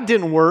 talk. That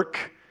didn't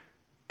work.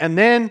 And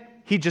then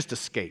he just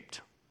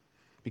escaped.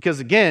 Because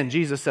again,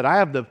 Jesus said,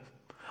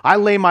 I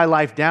lay my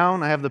life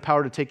down. I have the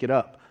power to take it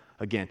up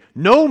again.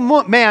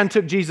 No man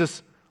took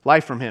Jesus'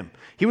 life from him.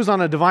 He was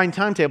on a divine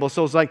timetable.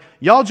 So it's like,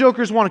 y'all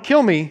jokers want to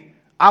kill me.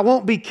 I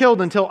won't be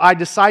killed until I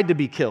decide to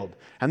be killed.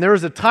 And there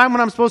is a time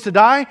when I'm supposed to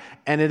die,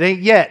 and it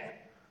ain't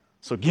yet.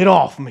 So get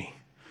off me.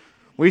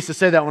 We used to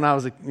say that when I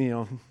was,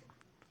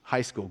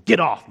 high school. Get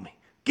off me.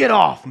 Get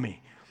off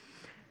me.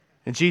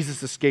 And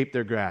Jesus escaped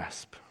their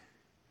grasp.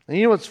 And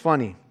you know what's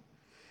funny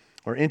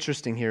or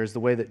interesting here is the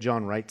way that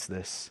John writes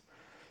this.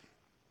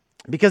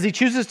 Because he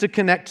chooses to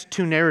connect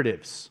two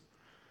narratives.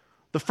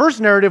 The first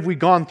narrative we've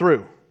gone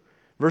through,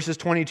 verses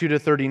 22 to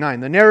 39,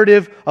 the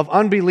narrative of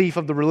unbelief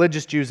of the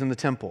religious Jews in the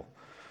temple.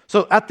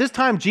 So at this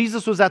time,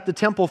 Jesus was at the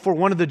temple for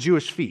one of the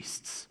Jewish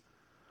feasts.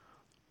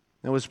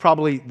 It was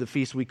probably the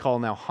feast we call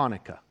now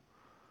Hanukkah.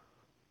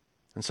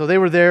 And so they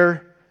were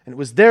there, and it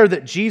was there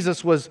that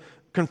Jesus was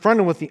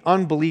confronted with the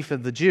unbelief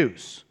of the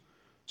Jews.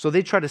 So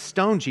they tried to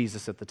stone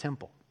Jesus at the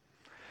temple.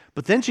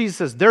 But then Jesus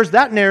says, there's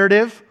that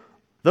narrative,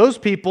 those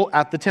people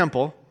at the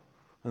temple,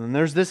 and then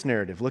there's this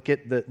narrative. Look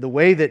at the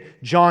way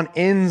that John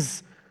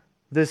ends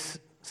this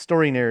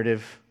story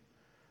narrative.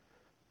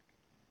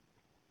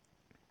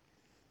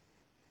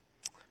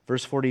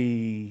 Verse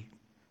 40,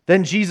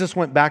 then Jesus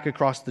went back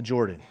across the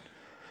Jordan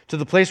to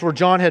the place where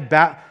John had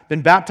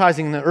been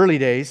baptizing in the early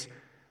days.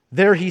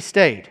 There he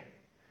stayed,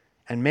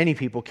 and many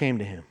people came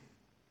to him.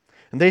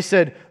 And they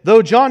said,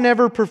 though John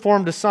never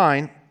performed a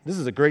sign, this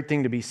is a great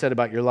thing to be said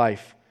about your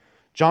life.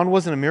 John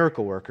wasn't a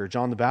miracle worker,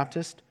 John the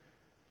Baptist.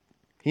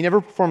 He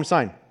never performed a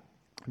sign.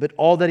 But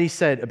all that he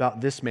said about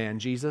this man,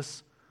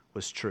 Jesus,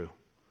 was true.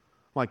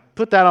 I'm like,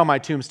 put that on my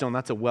tombstone.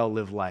 That's a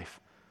well-lived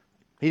life.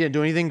 He didn't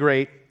do anything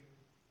great,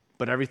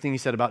 but everything he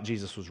said about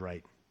Jesus was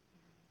right.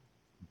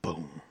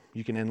 Boom.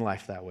 You can end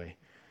life that way.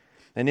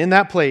 And in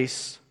that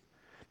place,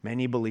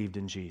 many believed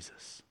in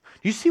Jesus.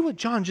 You see what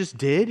John just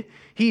did?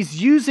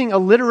 He's using a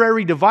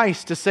literary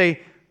device to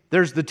say,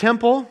 there's the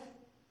temple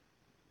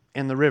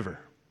and the river.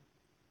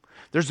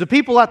 There's the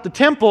people at the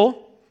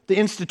temple, the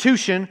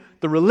institution,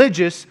 the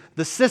religious,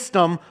 the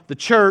system, the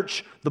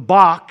church, the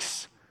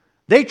box.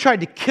 They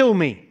tried to kill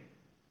me.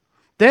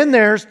 Then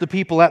there's the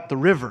people at the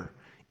river,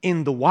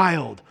 in the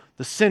wild,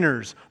 the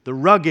sinners, the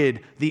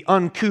rugged, the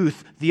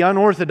uncouth, the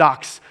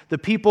unorthodox, the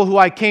people who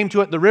I came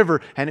to at the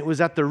river. And it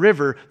was at the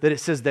river that it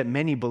says that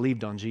many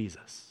believed on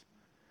Jesus.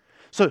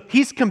 So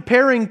he's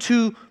comparing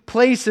two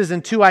places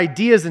and two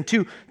ideas and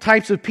two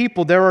types of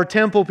people. There are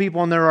temple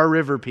people and there are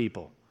river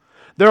people.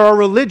 There are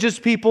religious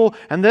people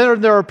and then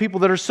there are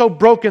people that are so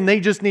broken they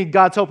just need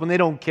God's help and they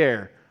don't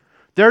care.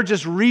 They're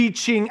just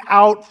reaching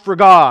out for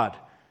God.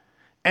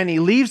 And he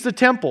leaves the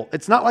temple.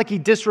 It's not like he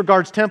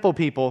disregards temple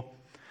people.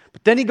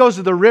 But then he goes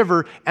to the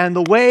river, and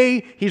the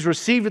way he's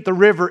received at the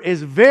river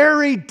is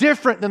very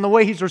different than the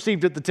way he's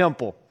received at the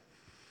temple.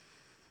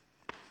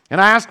 And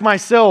I ask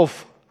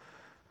myself,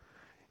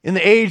 in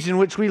the age in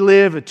which we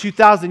live,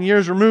 2,000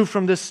 years removed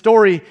from this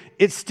story,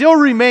 it still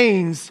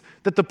remains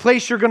that the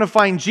place you're going to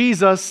find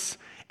Jesus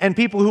and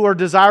people who are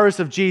desirous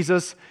of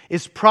Jesus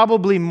is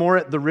probably more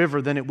at the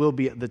river than it will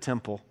be at the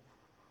temple,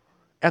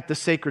 at the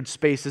sacred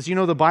spaces. You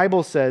know, the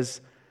Bible says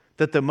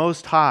that the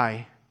Most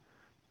High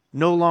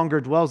no longer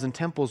dwells in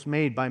temples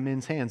made by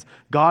men's hands.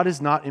 God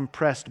is not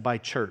impressed by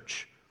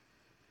church.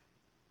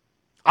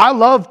 I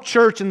love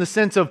church in the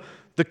sense of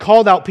the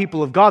called out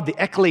people of God, the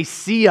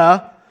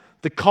ecclesia,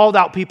 the called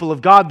out people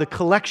of God, the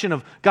collection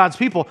of God's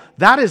people.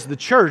 That is the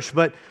church,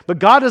 but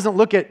God doesn't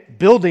look at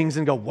buildings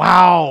and go,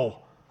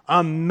 wow,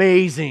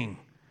 amazing.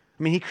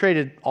 I mean, He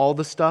created all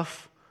the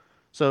stuff,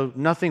 so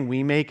nothing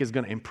we make is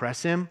going to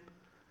impress Him.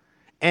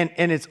 And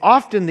it's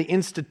often the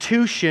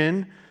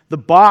institution, the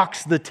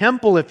box, the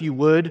temple, if you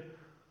would,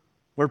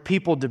 where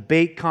people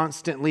debate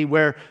constantly,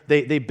 where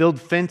they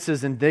build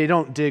fences and they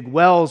don't dig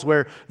wells,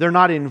 where they're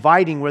not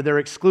inviting, where they're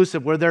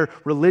exclusive, where they're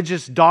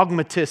religious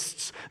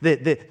dogmatists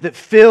that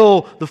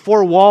fill the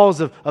four walls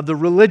of the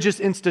religious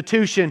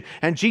institution.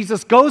 And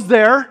Jesus goes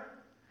there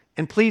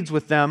and pleads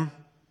with them,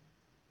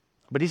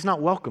 but He's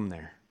not welcome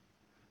there.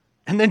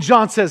 And then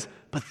John says,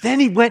 but then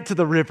He went to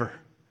the river.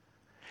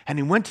 And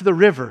He went to the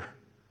river,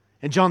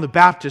 and John the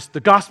Baptist, the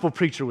gospel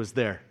preacher, was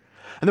there.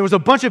 And there was a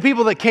bunch of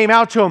people that came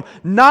out to him,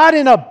 not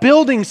in a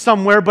building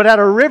somewhere, but at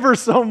a river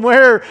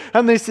somewhere.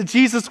 And they said,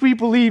 Jesus, we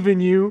believe in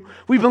you.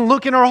 We've been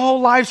looking our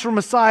whole lives for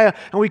Messiah,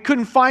 and we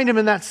couldn't find Him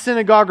in that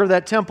synagogue or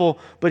that temple.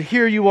 But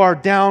here you are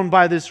down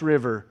by this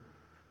river.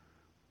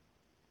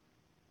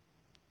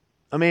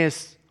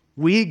 Emmaus,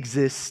 we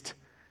exist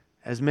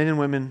as men and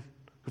women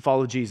who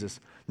follow Jesus,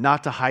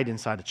 not to hide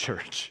inside a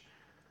church,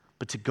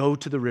 but to go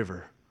to the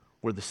river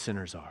where the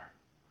sinners are.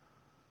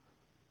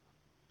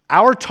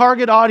 Our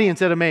target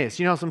audience at Emmaus,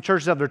 you know, some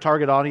churches have their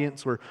target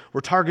audience. We're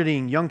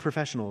targeting young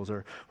professionals,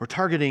 or we're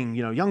targeting,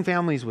 you know, young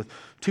families with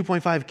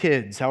 2.5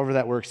 kids, however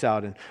that works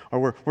out.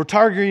 Or we're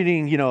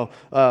targeting, you know,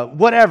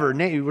 whatever.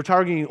 We're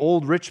targeting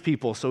old rich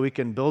people so we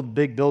can build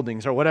big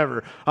buildings or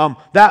whatever.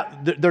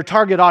 Their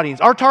target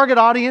audience. Our target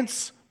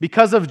audience,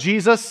 because of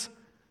Jesus,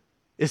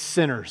 is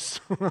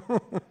sinners.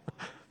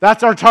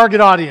 That's our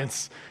target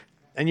audience.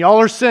 And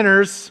y'all are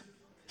sinners,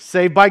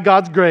 saved by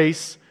God's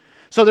grace.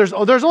 So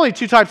there's only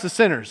two types of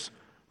sinners: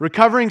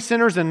 recovering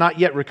sinners and not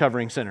yet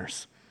recovering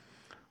sinners.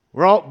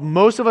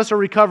 Most of us are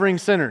recovering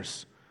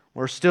sinners.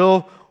 We're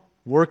still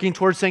working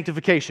towards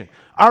sanctification.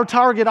 Our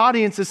target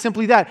audience is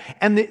simply that.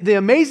 And the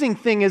amazing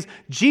thing is,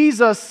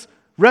 Jesus'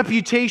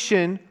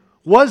 reputation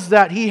was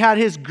that he had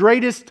his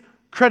greatest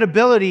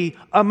credibility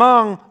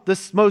among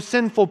the most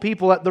sinful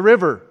people at the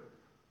river.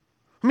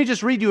 Let me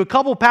just read you a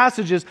couple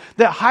passages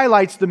that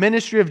highlights the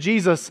ministry of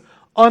Jesus.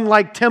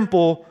 Unlike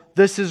temple,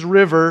 this is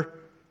river.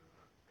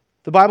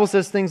 The Bible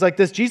says things like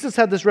this. Jesus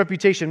had this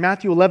reputation,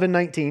 Matthew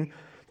 11:19.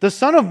 The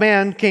Son of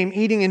Man came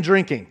eating and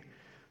drinking.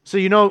 So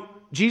you know,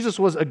 Jesus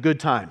was a good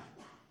time,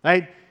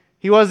 right?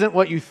 He wasn't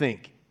what you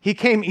think. He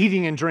came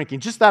eating and drinking.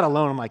 Just that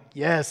alone, I'm like,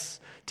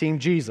 yes, Team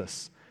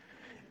Jesus.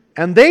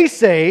 And they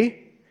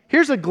say,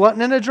 here's a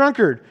glutton and a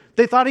drunkard.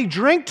 They thought he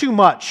drank too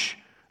much.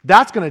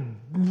 That's going to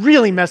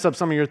really mess up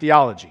some of your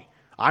theology.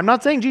 I'm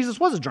not saying Jesus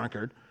was a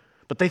drunkard,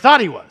 but they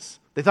thought he was.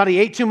 They thought he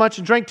ate too much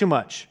and drank too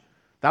much.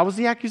 That was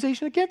the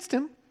accusation against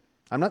him.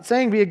 I'm not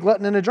saying be a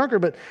glutton and a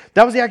drunkard, but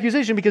that was the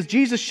accusation because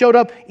Jesus showed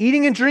up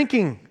eating and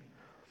drinking.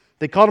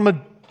 They called him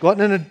a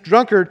glutton and a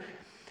drunkard.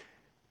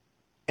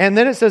 And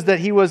then it says that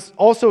he was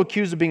also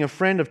accused of being a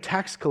friend of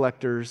tax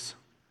collectors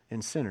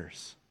and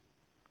sinners.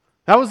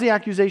 That was the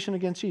accusation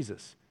against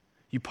Jesus.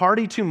 You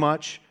party too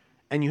much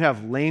and you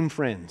have lame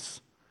friends.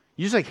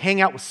 You just like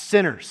hang out with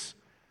sinners.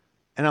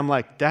 And I'm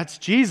like, that's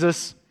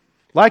Jesus.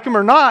 Like him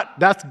or not,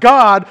 that's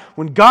God.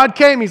 When God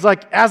came, he's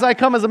like, as I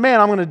come as a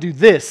man, I'm going to do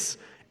this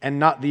and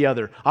not the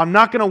other. I'm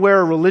not going to wear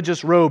a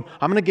religious robe.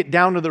 I'm going to get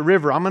down to the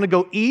river. I'm going to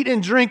go eat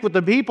and drink with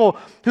the people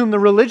whom the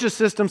religious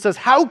system says,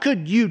 how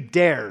could you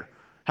dare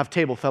have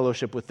table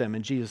fellowship with them?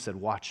 And Jesus said,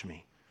 watch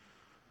me.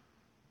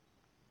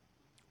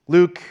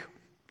 Luke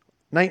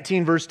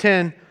 19, verse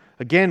 10,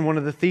 again, one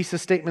of the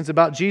thesis statements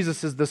about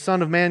Jesus is the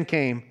Son of Man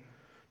came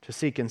to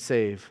seek and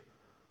save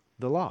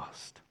the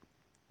lost.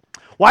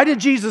 Why did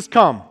Jesus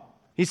come?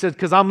 He said,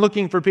 because I'm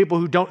looking for people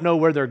who don't know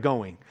where they're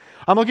going.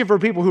 I'm looking for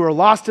people who are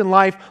lost in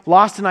life,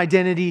 lost in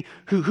identity,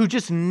 who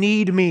just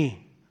need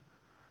me.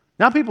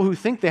 Not people who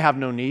think they have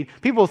no need.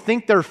 People who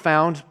think they're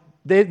found.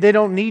 They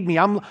don't need me.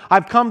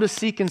 I've come to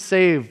seek and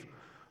save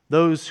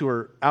those who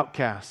are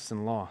outcasts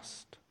and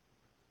lost.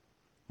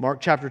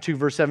 Mark chapter 2,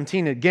 verse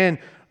 17, again,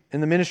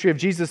 in the ministry of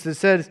Jesus,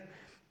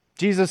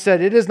 Jesus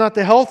said, it is not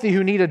the healthy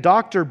who need a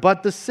doctor,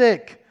 but the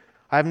sick.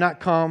 I have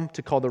not come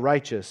to call the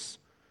righteous,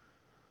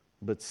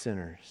 but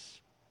sinners.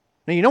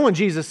 Now, you know when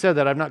Jesus said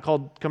that, I've not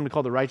come to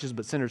call the righteous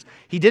but sinners,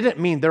 he didn't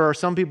mean there are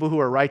some people who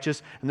are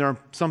righteous and there are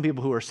some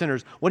people who are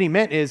sinners. What he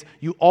meant is,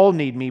 you all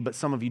need me, but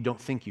some of you don't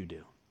think you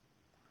do.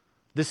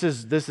 This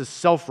is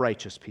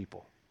self-righteous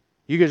people.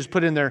 You could just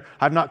put in there,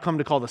 I've not come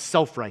to call the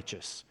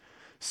self-righteous.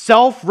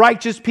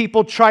 Self-righteous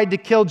people tried to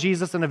kill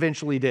Jesus and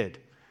eventually did.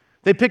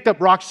 They picked up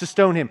rocks to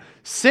stone him.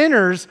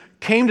 Sinners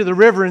came to the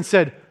river and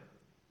said,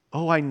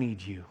 oh, I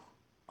need you.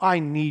 I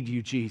need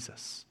you,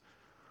 Jesus.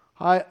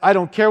 I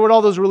don't care what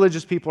all those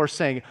religious people are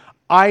saying.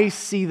 I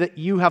see that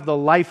you have the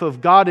life of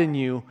God in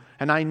you,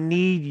 and I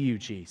need you,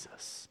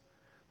 Jesus.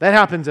 That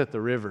happens at the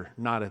river,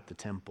 not at the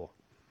temple.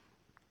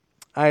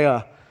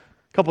 A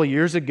couple of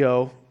years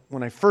ago,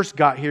 when I first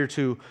got here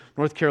to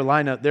North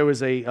Carolina, there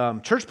was a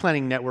church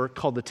planting network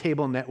called the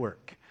Table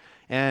Network.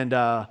 And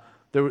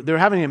they were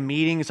having a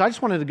meeting, so I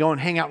just wanted to go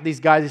and hang out with these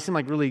guys. They seemed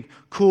like really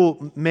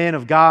cool men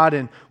of God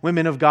and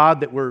women of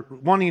God that were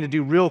wanting to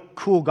do real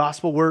cool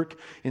gospel work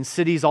in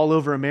cities all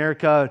over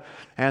America.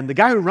 And the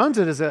guy who runs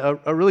it is a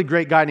really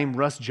great guy named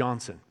Russ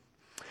Johnson.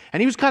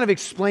 And he was kind of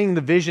explaining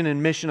the vision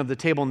and mission of the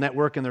Table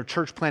Network and their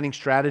church planting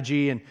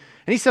strategy. And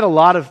he said a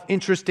lot of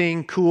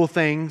interesting, cool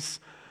things.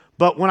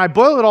 But when I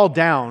boil it all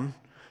down,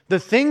 the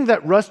thing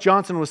that Russ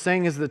Johnson was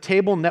saying is the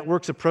Table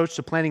Network's approach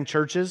to planting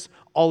churches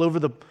all over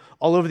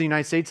the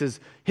United States is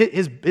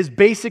his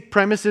basic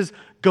premise is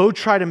go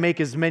try to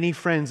make as many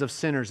friends of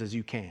sinners as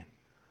you can.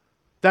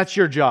 That's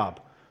your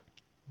job.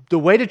 The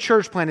way to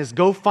church plant is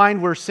go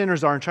find where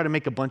sinners are and try to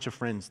make a bunch of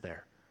friends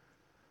there.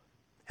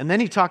 And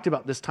then he talked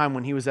about this time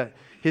when he was at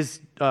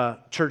his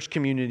church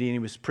community and he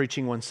was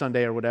preaching one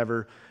Sunday or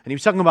whatever. And he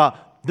was talking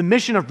about the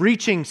mission of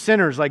reaching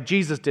sinners like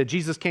Jesus did.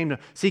 Jesus came to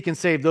seek and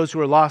save those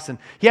who are lost. And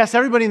he asked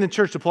everybody in the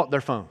church to pull up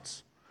their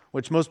phones,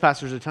 which most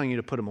pastors are telling you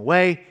to put them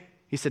away.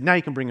 He said, now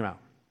you can bring them out.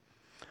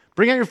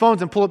 Bring out your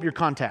phones and pull up your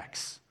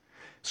contacts.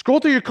 Scroll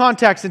through your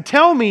contacts and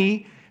tell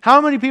me how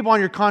many people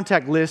on your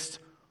contact list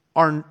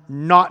are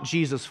not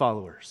Jesus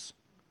followers.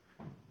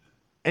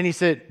 And he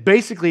said,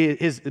 basically,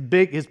 his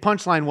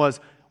punchline was,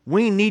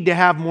 we need to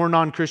have more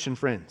non-Christian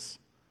friends.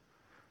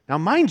 Now,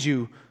 mind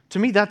you, to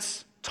me,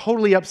 that's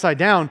totally upside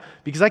down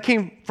because I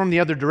came from the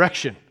other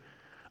direction.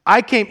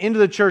 I came into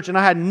the church and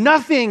I had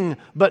nothing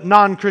but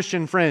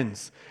non-Christian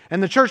friends.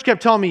 And the church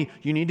kept telling me,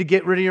 you need to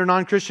get rid of your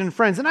non-Christian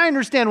friends. And I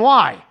understand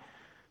why.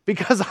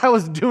 Because I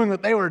was doing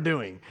what they were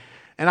doing.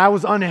 And I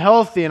was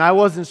unhealthy and I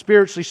wasn't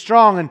spiritually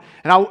strong. And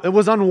it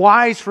was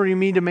unwise for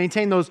me to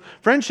maintain those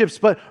friendships.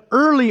 But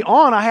early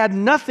on, I had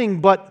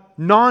nothing but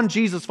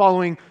non-Jesus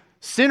following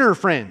sinner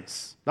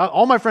friends.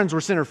 All my friends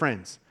were sinner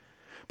friends.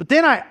 But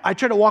then I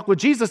tried to walk with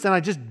Jesus and I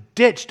just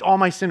ditched all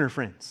my sinner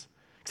friends.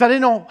 Because I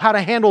didn't know how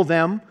to handle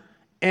them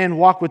and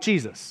walk with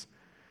Jesus.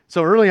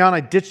 So early on, I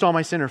ditched all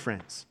my sinner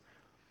friends.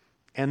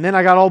 And then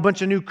I got a whole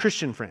bunch of new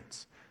Christian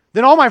friends.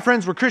 Then all my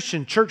friends were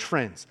Christian church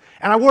friends.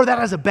 And I wore that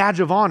as a badge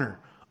of honor.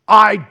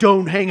 I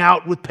don't hang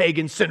out with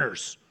pagan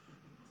sinners.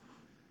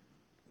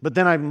 But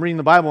then I'm reading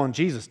the Bible and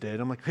Jesus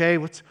did. I'm like, okay,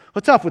 what's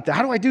up with that?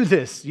 How do I do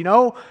this? You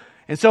know?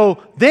 And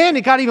so then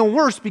it got even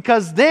worse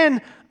because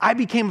then I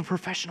became a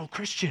professional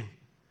Christian.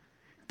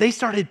 They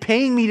started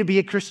paying me to be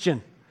a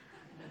Christian.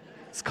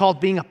 It's called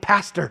being a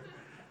pastor,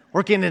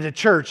 working at a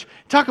church.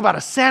 Talk about a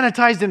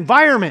sanitized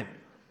environment.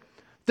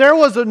 There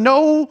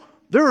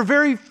were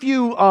very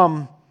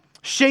few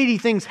shady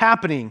things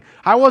happening.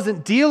 I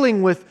wasn't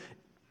dealing with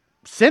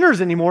sinners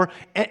anymore.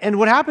 And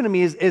what happened to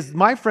me is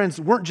my friends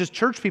weren't just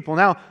church people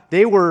now.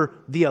 They were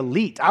the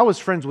elite. I was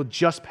friends with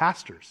just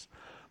pastors.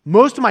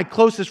 Most of my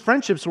closest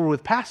friendships were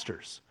with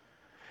pastors.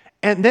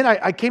 And then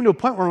I came to a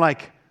point where I'm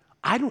like,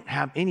 I don't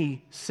have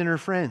any sinner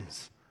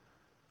friends.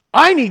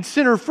 I need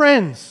sinner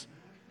friends.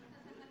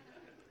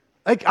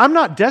 Like, I'm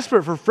not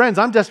desperate for friends.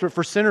 I'm desperate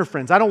for sinner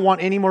friends. I don't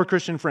want any more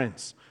Christian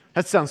friends.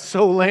 That sounds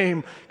so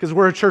lame because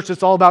we're a church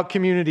that's all about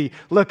community.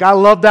 Look, I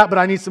love that, but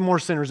I need some more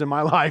sinners in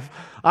my life.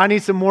 I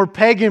need some more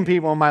pagan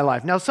people in my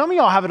life. Now, some of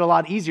y'all have it a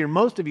lot easier.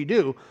 Most of you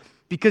do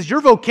because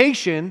your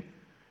vocation,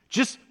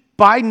 just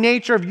by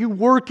nature of you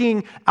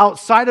working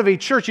outside of a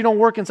church, you don't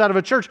work inside of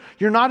a church.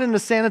 You're not in a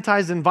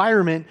sanitized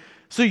environment.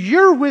 So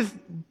you're with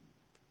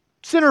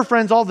sinner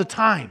friends all the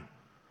time.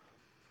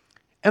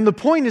 And the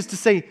point is to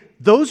say,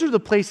 those are the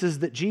places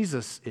that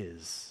Jesus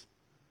is.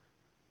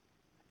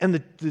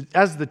 And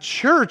as the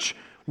church,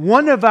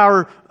 one of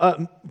our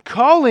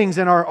callings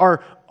and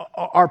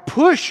our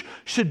push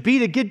should be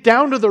to get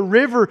down to the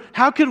river.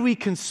 How could we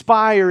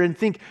conspire and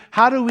think,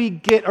 how do we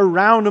get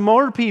around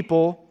more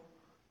people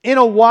in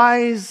a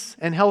wise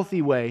and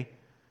healthy way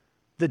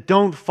that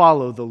don't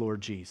follow the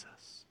Lord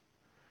Jesus?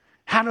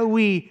 How do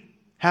we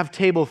have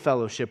table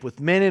fellowship with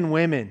men and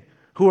women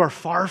who are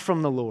far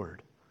from the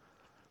Lord?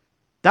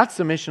 That's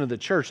the mission of the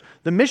church.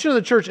 The mission of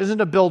the church isn't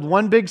to build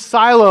one big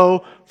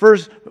silo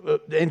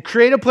and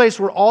create a place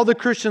where all the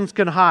Christians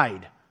can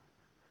hide.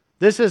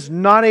 This is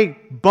not a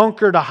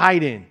bunker to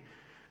hide in.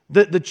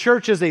 The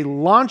church is a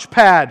launch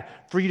pad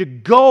for you to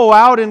go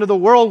out into the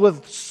world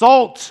with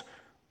salt.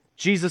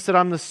 Jesus said,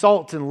 I'm the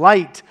salt and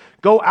light.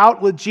 Go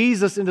out with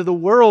Jesus into the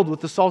world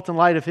with the salt and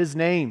light of His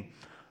name.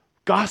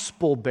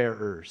 Gospel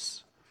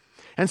bearers.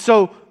 And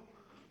so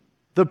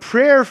the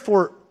prayer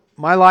for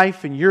my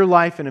life and your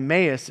life in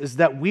Emmaus is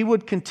that we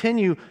would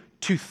continue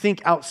to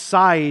think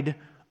outside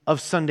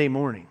of Sunday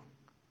morning.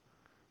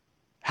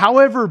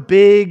 However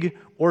big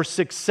or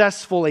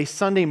successful a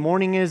Sunday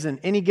morning is in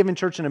any given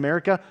church in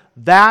America,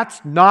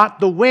 that's not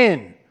the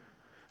win.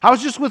 I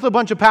was just with a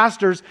bunch of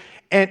pastors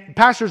and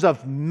pastors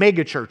of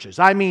mega churches.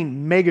 I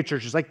mean mega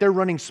churches, like they're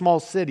running small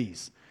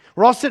cities.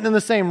 We're all sitting in the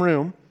same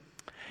room,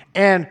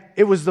 and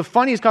it was the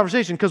funniest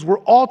conversation because we're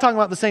all talking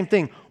about the same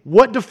thing.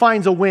 What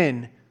defines a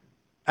win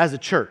as a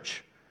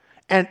church?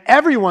 And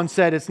everyone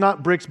said it's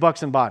not bricks,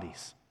 bucks, and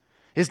bodies.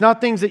 It's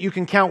not things that you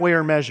can count, weigh,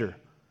 or measure.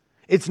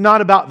 It's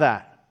not about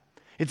that.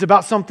 It's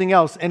about something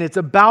else. And it's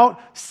about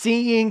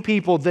seeing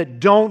people that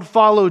don't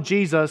follow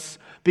Jesus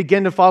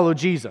begin to follow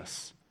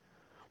Jesus.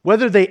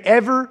 Whether they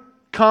ever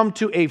come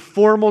to a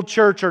formal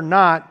church or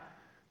not,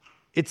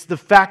 it's the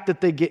fact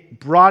that they get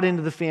brought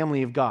into the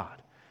family of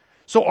God.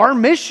 So our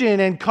mission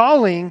and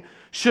calling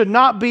should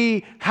not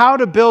be how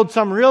to build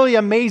some really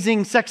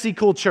amazing, sexy,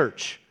 cool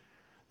church.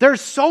 There's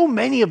so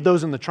many of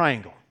those in the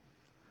triangle.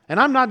 And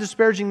I'm not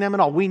disparaging them at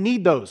all. We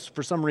need those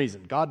for some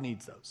reason. God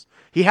needs those.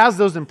 He has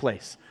those in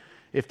place.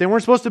 If they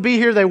weren't supposed to be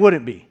here, they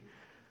wouldn't be.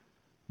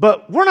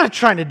 But we're not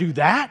trying to do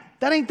that.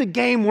 That ain't the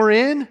game we're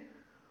in.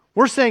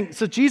 We're saying,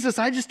 so Jesus,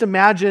 I just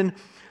imagine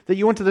that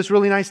you went to this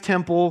really nice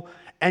temple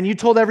and you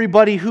told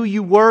everybody who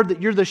you were,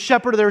 that you're the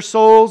shepherd of their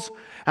souls,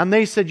 and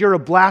they said you're a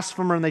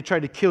blasphemer and they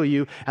tried to kill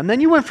you. And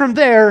then you went from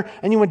there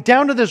and you went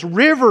down to this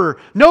river.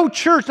 No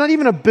church, not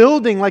even a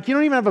building. Like, you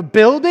don't even have a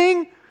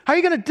building? How are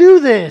you going to do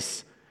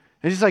this?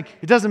 And he's like,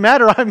 it doesn't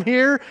matter. I'm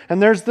here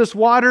and there's this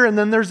water and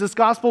then there's this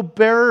gospel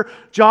bearer,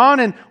 John,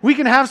 and we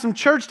can have some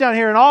church down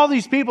here. And all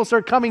these people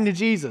start coming to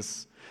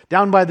Jesus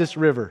down by this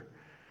river.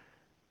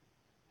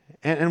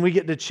 And we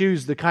get to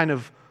choose the kind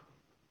of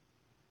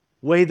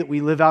way that we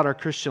live out our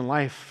Christian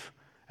life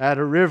at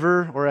a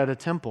river or at a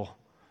temple.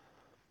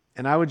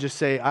 And I would just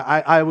say,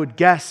 I would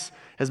guess,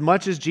 as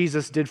much as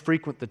Jesus did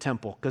frequent the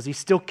temple, because He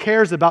still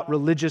cares about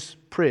religious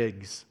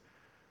prigs,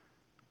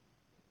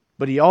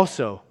 but He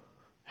also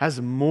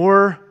has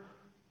more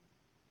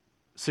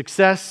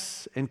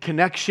success and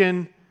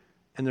connection,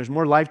 and there's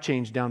more life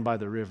change down by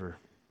the river.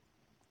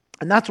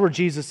 And that's where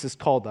Jesus has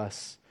called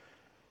us.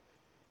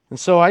 And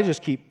so I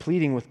just keep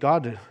pleading with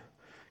God to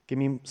give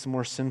me some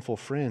more sinful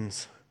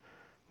friends.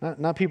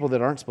 Not people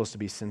that aren't supposed to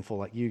be sinful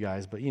like you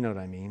guys, but you know what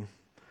I mean.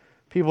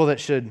 People that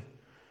should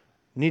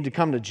need to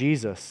come to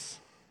Jesus.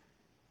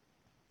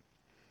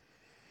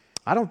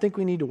 I don't think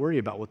we need to worry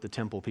about what the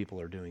temple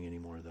people are doing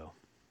anymore, though.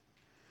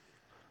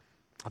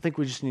 I think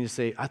we just need to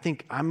say, I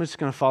think I'm just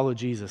going to follow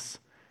Jesus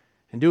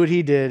and do what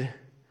he did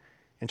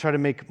and try to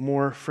make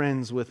more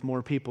friends with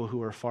more people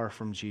who are far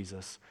from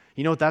Jesus.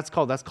 You know what that's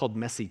called? That's called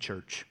messy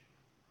church.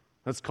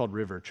 That's called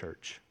river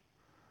church.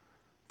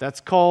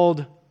 That's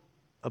called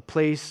a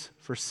place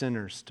for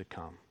sinners to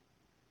come.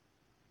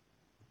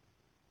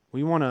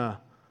 We want to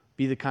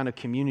be the kind of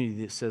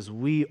community that says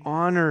we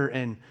honor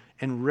and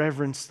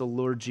reverence the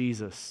Lord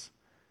Jesus,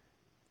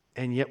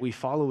 and yet we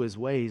follow his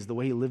ways, the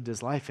way he lived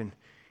his life. And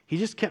he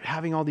just kept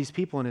having all these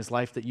people in his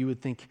life that you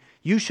would think,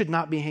 you should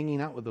not be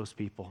hanging out with those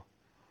people.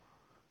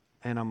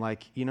 And I'm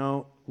like,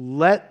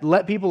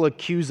 let people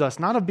accuse us,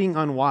 not of being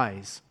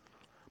unwise,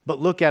 but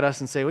look at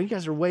us and say, well, you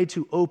guys are way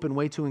too open,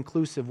 way too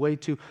inclusive, way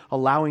too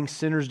allowing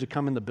sinners to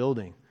come in the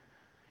building.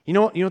 You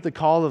know what the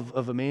call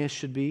of Emmaus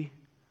should be?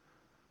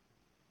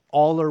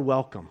 All are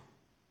welcome.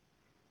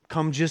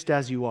 Come just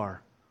as you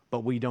are,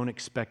 but we don't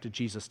expect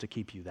Jesus to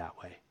keep you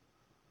that way.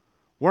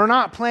 We're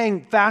not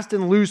playing fast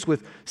and loose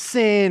with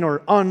sin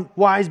or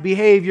unwise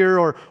behavior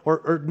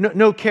or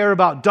no care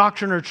about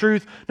doctrine or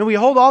truth. No, we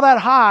hold all that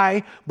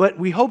high, but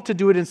we hope to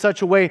do it in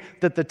such a way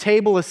that the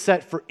table is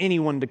set for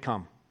anyone to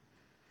come.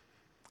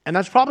 And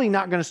that's probably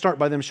not going to start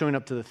by them showing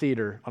up to the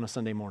theater on a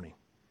Sunday morning.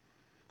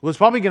 What's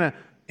probably going to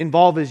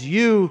involve is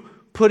you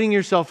putting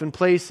yourself in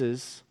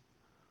places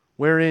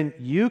wherein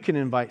you can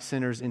invite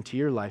sinners into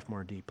your life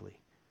more deeply.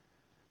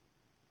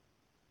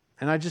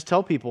 And I just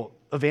tell people,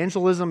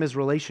 evangelism is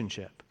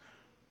relationship.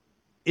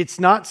 It's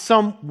not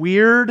some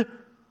weird,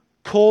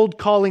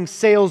 cold-calling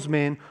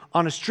salesman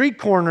on a street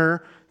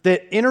corner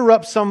that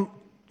interrupts some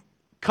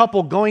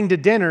couple going to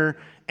dinner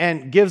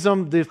and gives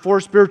them the 4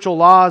 spiritual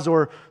laws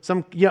or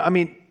some,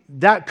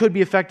 that could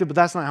be effective, but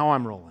that's not how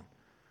I'm rolling.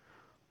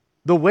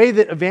 The way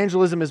that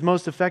evangelism is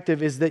most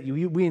effective is that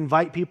we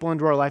invite people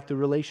into our life through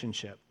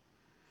relationship.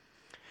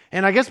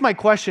 And I guess my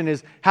question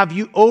is, have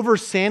you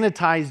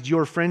over-sanitized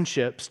your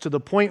friendships to the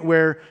point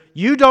where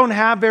you don't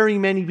have very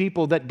many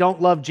people that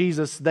don't love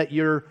Jesus that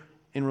you're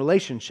in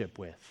relationship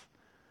with?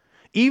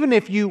 Even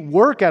if you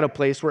work at a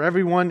place where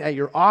everyone at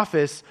your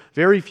office,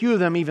 very few of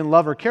them even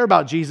love or care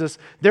about Jesus,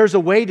 there's a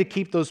way to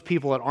keep those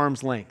people at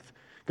arm's length.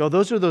 Go,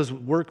 those are those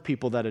work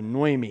people that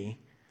annoy me,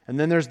 and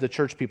then there's the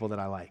church people that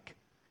I like.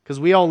 Because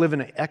we all live in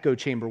an echo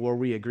chamber where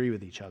we agree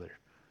with each other.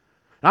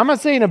 Now, I'm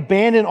not saying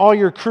abandon all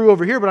your crew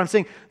over here, but I'm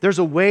saying there's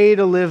a way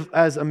to live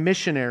as a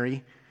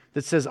missionary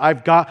that says,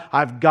 I've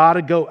got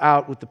to go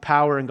out with the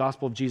power and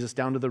gospel of Jesus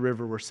down to the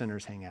river where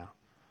sinners hang out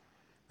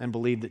and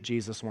believe that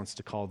Jesus wants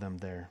to call them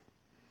there.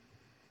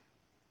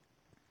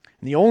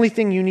 And the only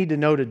thing you need to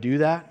know to do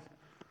that,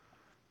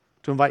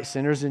 to invite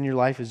sinners in your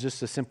life, is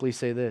just to simply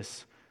say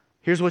this.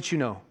 Here's what you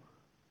know.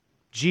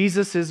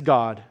 Jesus is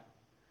God,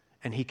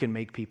 and he can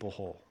make people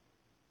whole.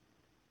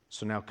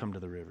 So now come to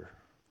the river.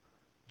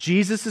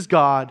 Jesus is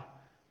God,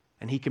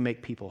 and he can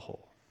make people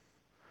whole.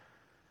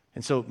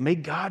 And so may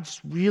God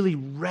just really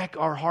wreck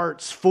our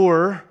hearts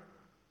for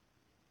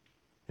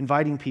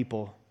inviting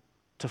people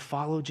to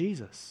follow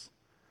Jesus.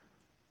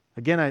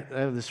 Again, I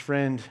have this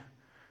friend,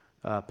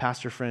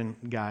 pastor friend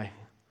guy.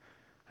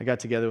 I got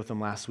together with him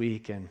last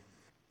week, and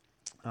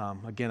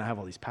again, I have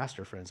all these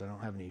pastor friends. I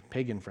don't have any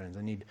pagan friends.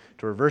 I need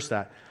to reverse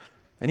that.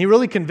 And he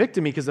really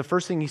convicted me because the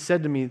first thing he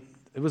said to me,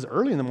 it was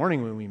early in the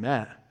morning when we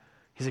met.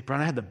 He's like,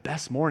 Brian, I had the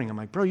best morning. I'm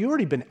like, bro, you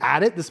already been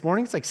at it this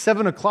morning? It's like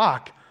 7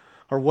 o'clock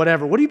or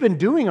whatever. What have you been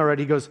doing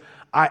already? He goes,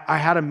 I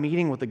had a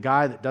meeting with a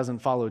guy that doesn't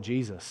follow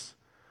Jesus.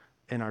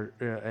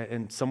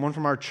 And someone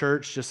from our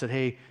church just said,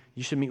 hey,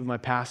 you should meet with my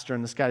pastor.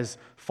 And this guy's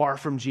far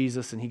from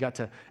Jesus. And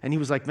he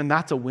was like, man,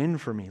 that's a win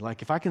for me.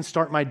 Like if I can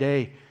start my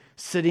day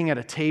sitting at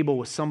a table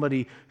with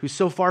somebody who's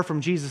so far from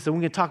Jesus, and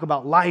we can talk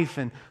about life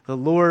and the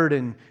Lord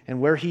and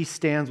where he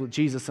stands with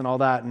Jesus and all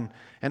that.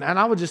 And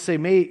I would just say,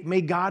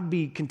 may God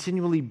be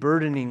continually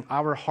burdening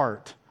our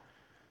heart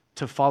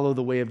to follow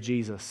the way of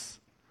Jesus,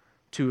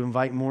 to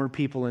invite more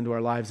people into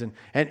our lives.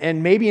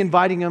 And maybe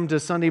inviting them to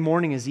Sunday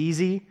morning is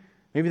easy.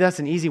 Maybe that's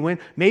an easy win.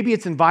 Maybe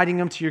it's inviting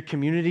them to your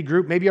community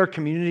group. Maybe our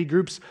community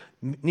groups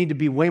need to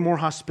be way more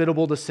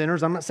hospitable to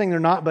sinners. I'm not saying they're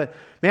not, but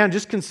man,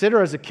 just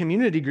consider as a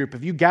community group,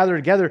 if you gather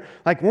together,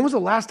 like when was the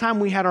last time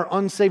we had our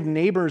unsaved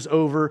neighbors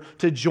over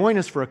to join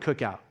us for a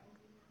cookout?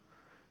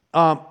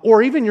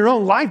 Or even your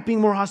own life being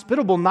more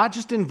hospitable, not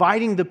just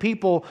inviting the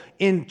people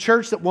in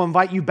church that will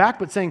invite you back,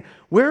 but saying,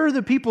 where are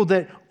the people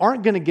that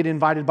aren't going to get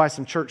invited by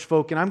some church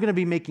folk, and I'm going to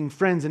be making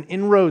friends and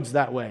inroads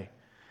that way.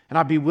 And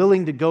I'd be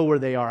willing to go where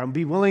they are. I'd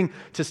be willing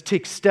to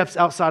take steps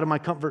outside of my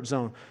comfort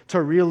zone to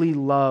really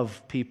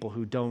love people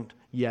who don't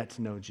yet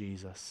know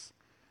Jesus.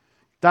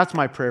 That's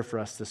my prayer for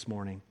us this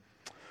morning.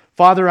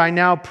 Father, I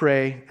now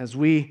pray as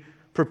we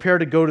prepare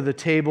to go to the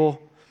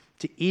table,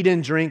 to eat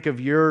and drink of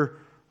your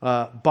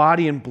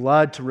body and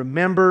blood, to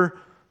remember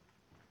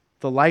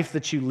the life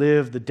that you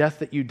lived, the death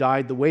that you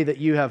died, the way that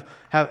you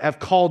have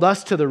called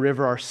us to the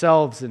river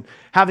ourselves. And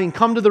having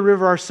come to the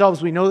river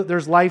ourselves, we know that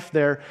there's life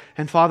there.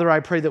 And Father, I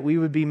pray that we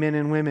would be men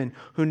and women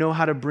who know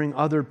how to bring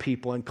other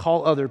people and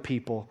call other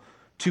people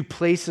to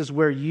places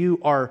where you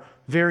are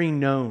very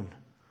known.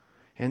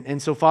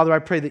 And so, Father, I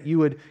pray that you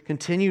would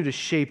continue to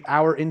shape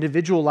our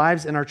individual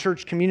lives and our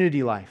church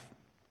community life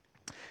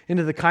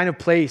into the kind of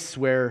place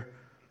where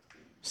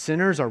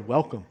sinners are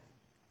welcome.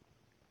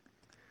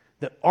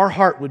 That our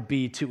heart would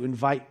be to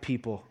invite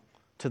people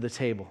to the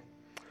table.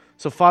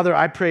 So, Father,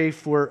 I pray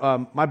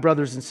for my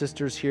brothers and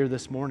sisters here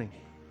this morning.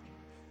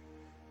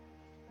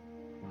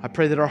 I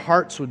pray that our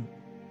hearts would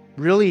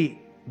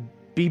really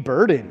be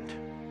burdened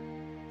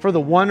for the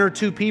one or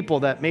two people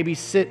that maybe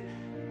sit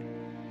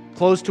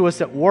close to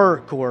us at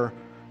work, or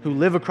who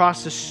live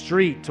across the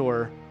street,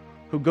 or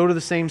who go to the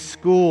same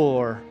school,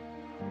 or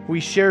we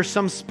share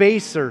some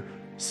space or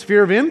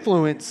sphere of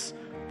influence.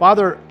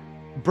 Father,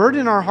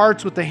 burden our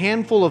hearts with the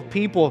handful of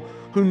people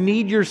who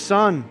need your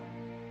Son,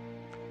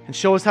 and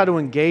show us how to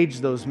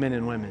engage those men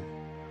and women.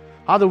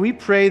 Father, we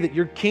pray that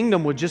your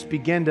kingdom would just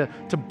begin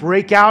to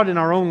break out in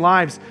our own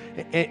lives,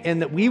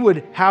 and that we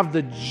would have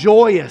the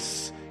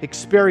joyous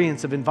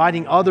experience of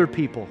inviting other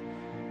people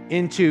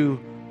into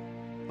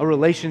a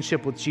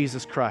relationship with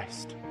Jesus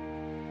Christ.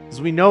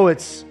 As we know,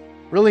 it's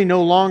really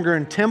no longer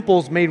in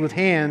temples made with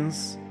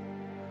hands,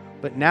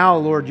 but now,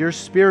 Lord, your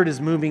Spirit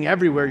is moving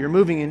everywhere. You're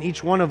moving in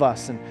each one of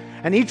us.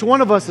 And each one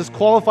of us is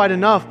qualified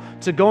enough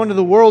to go into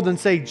the world and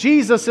say,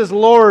 Jesus is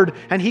Lord,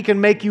 and He can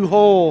make you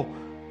whole.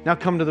 Now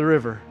come to the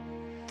river.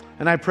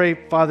 And I pray,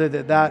 Father,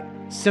 that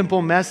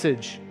simple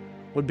message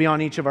would be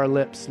on each of our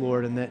lips,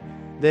 Lord, and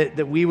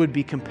that we would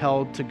be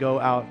compelled to go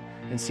out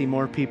and see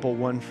more people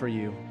won for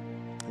you.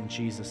 In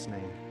Jesus'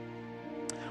 name.